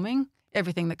overwhelming,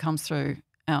 everything that comes through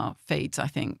our feeds, I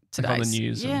think, today. Like on the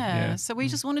news. Yeah. So we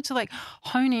just wanted to like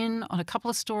hone in on a couple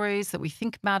of stories that we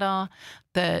think matter,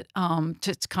 that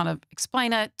to kind of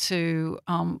explain it, to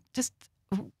just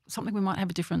something we might have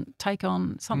a different take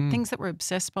on, some things that we're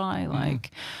obsessed by.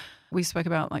 Like we spoke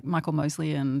about like Michael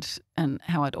Mosley and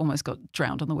how I'd almost got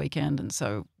drowned on the weekend. And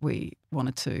so we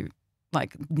wanted to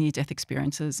like near-death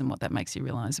experiences and what that makes you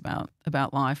realise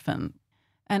about life and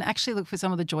and actually look for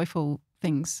some of the joyful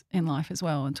things in life as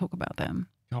well and talk about them.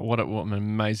 Oh, what an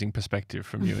amazing perspective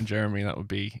from you and Jeremy. That would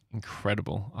be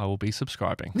incredible. I will be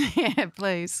subscribing. Yeah,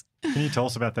 please. Can you tell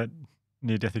us about that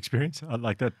near-death experience? I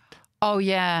like that. Oh,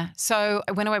 yeah. So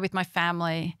I went away with my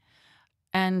family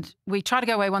and we try to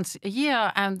go away once a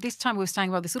year. And this time we were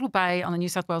staying by this little bay on the New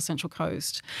South Wales Central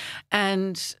Coast.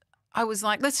 And I was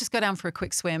like, let's just go down for a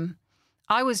quick swim.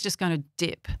 I was just going to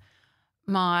dip.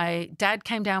 My dad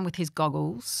came down with his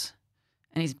goggles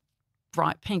and his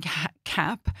bright pink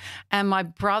cap. And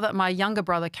my younger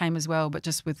brother came as well, but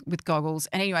just with goggles.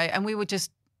 And anyway, and we were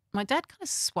just, my dad kind of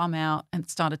swam out and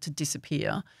started to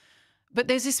disappear. But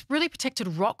there's this really protected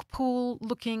rock pool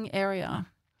looking area.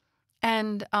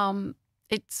 And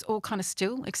it's all kind of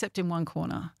still except in one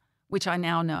corner, which I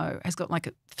now know has got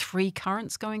like 3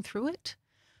 currents going through it.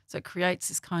 So it creates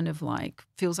this kind of like,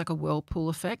 feels like a whirlpool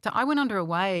effect. I went under a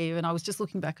wave and I was just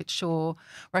looking back at shore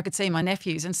where I could see my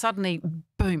nephews and suddenly,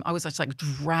 boom, I was just like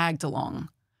dragged along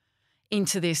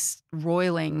into this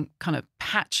roiling kind of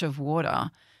patch of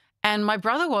water. And my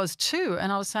brother was too.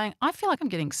 And I was saying, I feel like I'm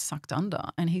getting sucked under.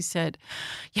 And he said,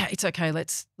 yeah, it's okay.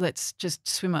 Let's just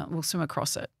swim. We'll swim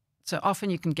across it. So often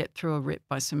you can get through a rip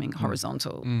by swimming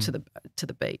horizontal to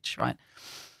the beach, right?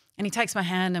 And he takes my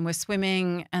hand and we're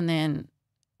swimming and then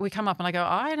we come up and I go,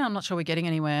 I'm not sure we're getting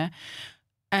anywhere.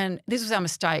 And this was our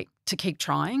mistake to keep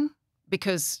trying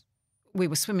because we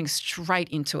were swimming straight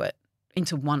into it,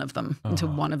 into one of them, into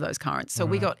one of those currents. So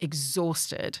we got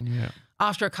exhausted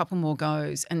after a couple more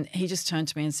goes. And he just turned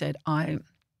to me and said, I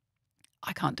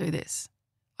can't do this.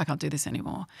 I can't do this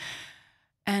anymore.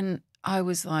 And I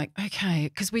was like, okay,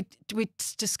 because we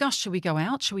discussed, should we go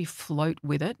out? Should we float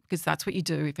with it? Because that's what you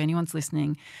do. If anyone's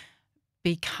listening,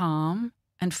 be calm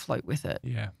and float with it.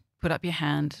 Yeah. Put up your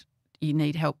hand. You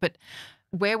need help. But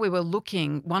where we were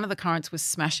looking, one of the currents was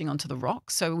smashing onto the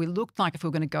rocks. So we looked like if we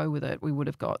were going to go with it, we would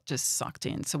have got just sucked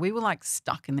in. So we were like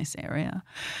stuck in this area.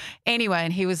 Anyway,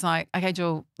 and he was like, okay,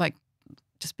 Jewel, like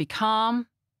just be calm.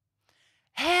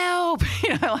 Help,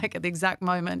 like at the exact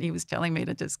moment he was telling me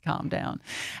to just calm down.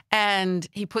 And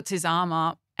he puts his arm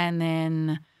up and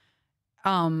then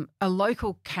a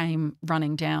local came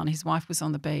running down. His wife was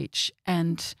on the beach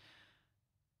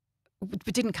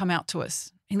but didn't come out to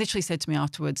us. He literally said to me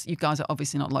afterwards, you guys are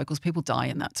obviously not locals. People die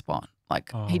in that spot. Like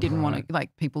he didn't want to,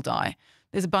 like people die.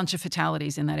 There's a bunch of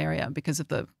fatalities in that area because of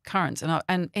the currents.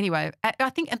 And anyway, I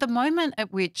think at the moment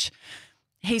at which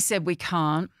he said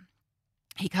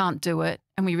he can't do it,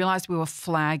 and we realised we were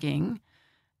flagging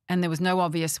and there was no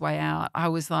obvious way out, I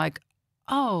was like,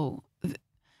 oh,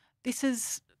 this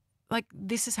is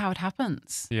how it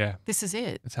happens. Yeah. This is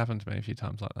it. It's happened to me a few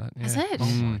times like that. Yeah. That's it. Oh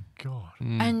my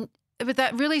God. But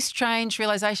that really strange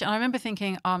realisation, I remember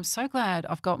thinking, oh, I'm so glad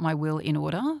I've got my will in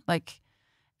order. Like,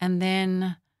 and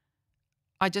then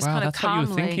I just kind of that's what you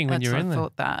were thinking when you were in there.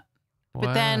 thought that. Wow.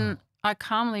 But then I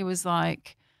calmly was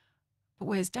like, but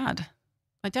where's Dad?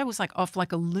 My dad was like off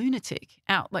like a lunatic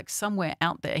out, like somewhere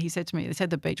out there. He said to me, they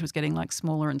said the beach was getting like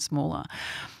smaller and smaller.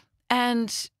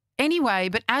 And anyway,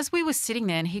 but as we were sitting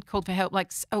there and he'd called for help,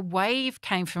 like a wave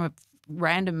came from a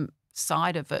random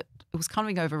side of it. It was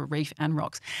coming over a reef and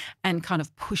rocks and kind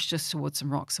of pushed us towards some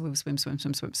rocks. So we were swim. So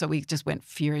we just went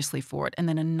furiously for it. And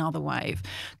then another wave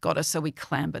got us. So we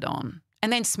clambered on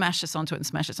and then smashed us onto it and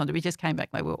smashed us onto it. We just came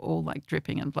back. They were all like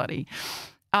dripping and bloody.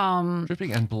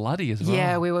 Dripping and bloody as well.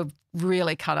 Yeah, we were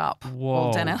really cut up. Whoa.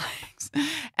 All down our legs.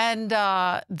 And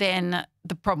then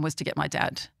the problem was to get my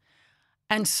dad.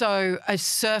 And so a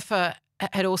surfer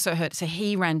had also hurt. So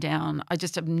he ran down. I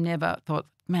just have never thought,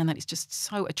 man, that is just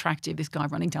so attractive, this guy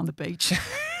running down the beach.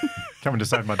 Coming to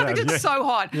save my dad. It's so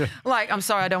hot. Yeah. Like, I'm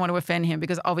sorry, I don't want to offend him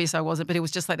because obviously I wasn't, but it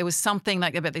was just like there was something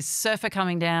like about this surfer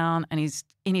coming down and he's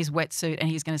in his wetsuit and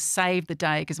he's going to save the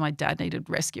day because my dad needed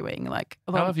rescuing. Like,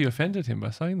 how have you offended him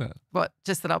by saying that? What?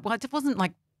 Just that I just wasn't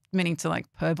like meaning to like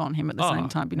perv on him at the same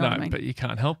time. You know what I mean? But you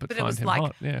can't help but it find was him like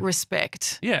hot. Yeah.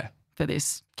 respect. Yeah. For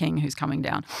this king who's coming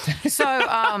down. So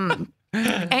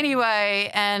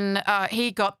anyway, and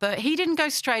he didn't go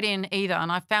straight in either. And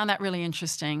I found that really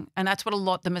interesting. And that's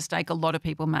what the mistake a lot of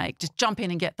people make. Just jump in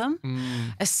and get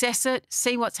them, assess it,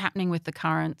 see what's happening with the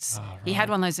currents. Oh, right. He had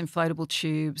one of those inflatable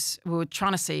tubes. We were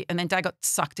trying to see, and then Dad got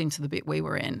sucked into the bit we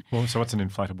were in. Well, so what's an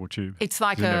inflatable tube? It's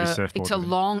like it's like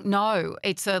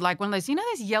one of those,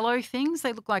 those yellow things?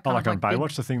 They look like like on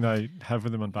Baywatch, the thing they have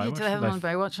with them on Baywatch? Yeah, they have them on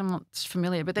Baywatch. I'm not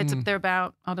familiar, but they're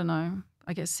about, I don't know,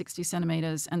 I guess 60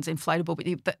 centimetres and it's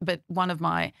inflatable. But one of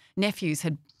my nephews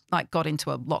had like got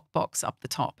into a lockbox up the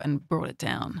top and brought it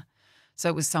down. So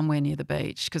it was somewhere near the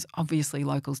beach because obviously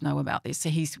locals know about this. So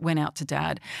he went out to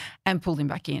Dad and pulled him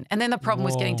back in. And then the problem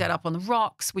was getting Whoa. Dad up on the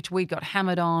rocks, which we got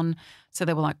hammered on. So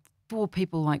there were like 4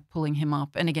 people like pulling him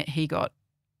up. And again, he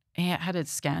had a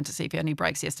scan to see if he had any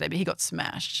breaks yesterday, but he got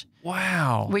smashed.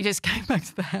 Wow. We just came back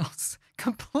to the house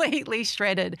completely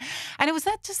shredded. And it was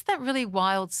just that really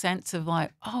wild sense of like,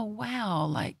 oh, wow,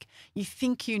 like you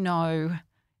think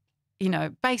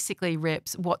basically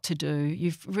reps what to do.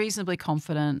 You're reasonably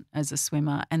confident as a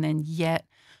swimmer and then yet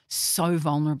so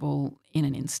vulnerable in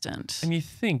an instant. And you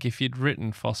think if you'd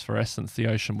written phosphorescence, the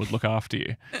ocean would look after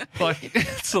you. Like,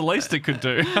 it's the least it could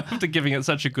do after giving it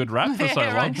such a good rap for so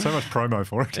long. right. So much promo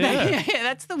for it. Yeah,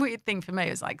 that's the weird thing for me.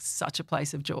 It's like such a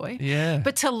place of joy. Yeah.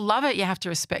 But to love it, you have to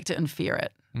respect it and fear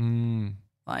it. Mm,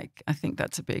 Like, I think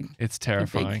that's a big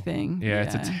terrifying. thing. Yeah,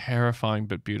 it's a terrifying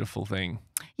but beautiful thing.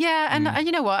 Yeah, and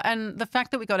you know what? And the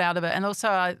fact that we got out of it, and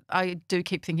also I do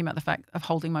keep thinking about the fact of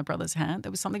holding my brother's hand.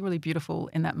 There was something really beautiful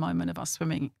in that moment of us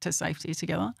swimming to safety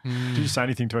together. Did you say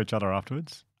anything to each other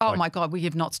afterwards? Oh my God, we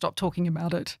have not stopped talking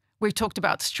about it. We've talked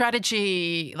about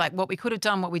strategy, like what we could have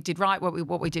done, what we did right,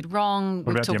 what we did wrong.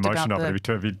 What about the emotion of it?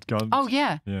 Have you gone? Oh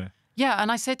yeah. Yeah. Yeah,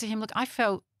 and I said to him, look, I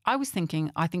think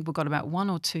we've got about 1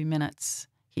 or 2 minutes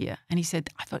here. And he said,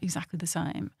 I felt exactly the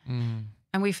same. Mm.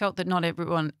 And we felt that not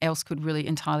everyone else could really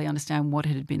entirely understand what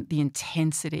had been the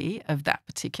intensity of that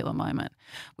particular moment.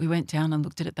 We went down and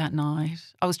looked at it that night.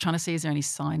 I was trying to see, is there any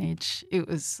signage? It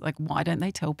was like, why don't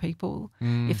they tell people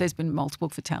if there's been multiple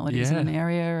fatalities in an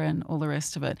area and all the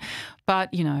rest of it? But,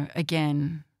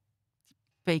 again,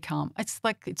 be calm. It's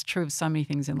like it's true of so many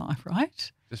things in life,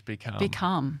 right? Just be calm. Be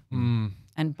calm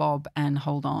and bob and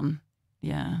hold on.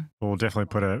 Yeah. We'll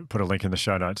definitely put a link in the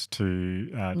show notes to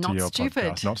Not your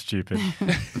stupid. podcast. Not stupid.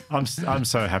 I'm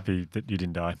so happy that you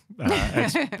didn't die.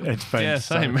 It's been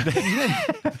same.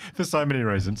 for so many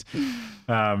reasons.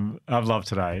 I've loved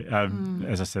today.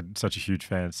 As I said, such a huge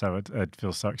fan. So it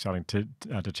feels so exciting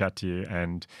to chat to you.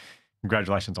 And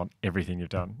congratulations on everything you've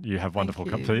done. You have wonderful.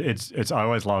 Thank you. It's I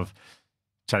always love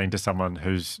chatting to someone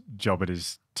whose job it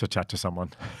is to chat to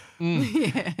someone.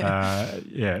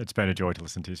 It's been a joy to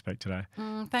listen to you speak today.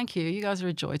 Thank you. You guys are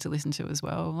a joy to listen to as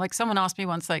well. Like someone asked me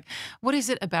once, like, what is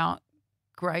it about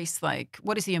grace? Like,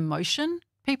 what is the emotion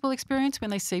people experience when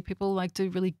they see people like do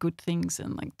really good things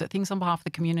and like do things on behalf of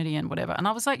the community and whatever? And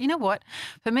I was like, you know what?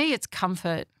 For me, it's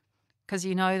comfort because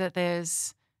you know that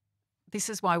this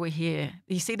is why we're here.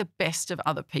 You see the best of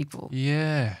other people.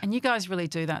 Yeah. And you guys really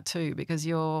do that too because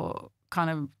you're kind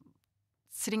of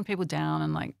sitting people down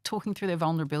and like talking through their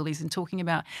vulnerabilities and talking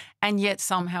about, and yet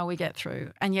somehow we get through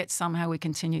and yet somehow we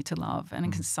continue to love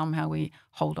and somehow we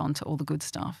hold on to all the good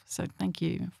stuff. So thank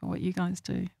you for what you guys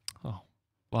do. Oh,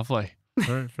 lovely.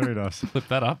 Very, very nice. Flip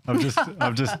that up.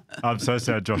 I'm so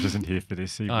sad Josh isn't here for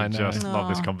this. He I would know. just love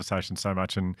this conversation so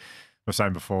much. And I was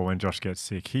saying before, when Josh gets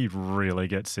sick, he really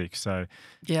gets sick. So,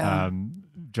 Yeah.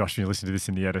 Josh, when you listen to this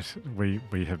in the edit,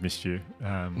 we have missed you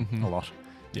a lot.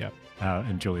 Yeah.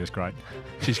 And Julia's great.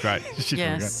 She's great. She's really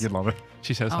Yes. great. You'd love her.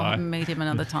 She says I'll hi. meet him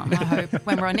another time, I hope.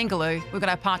 When we're on Ingaloo, we've got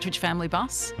our Partridge family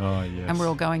bus Oh, yes. and we're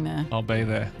all going there. I'll be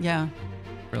there. Yeah.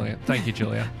 Brilliant. Thank you,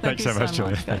 Julia. Thanks Thank so you much,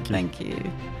 Julia. Thank Thank you.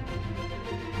 you.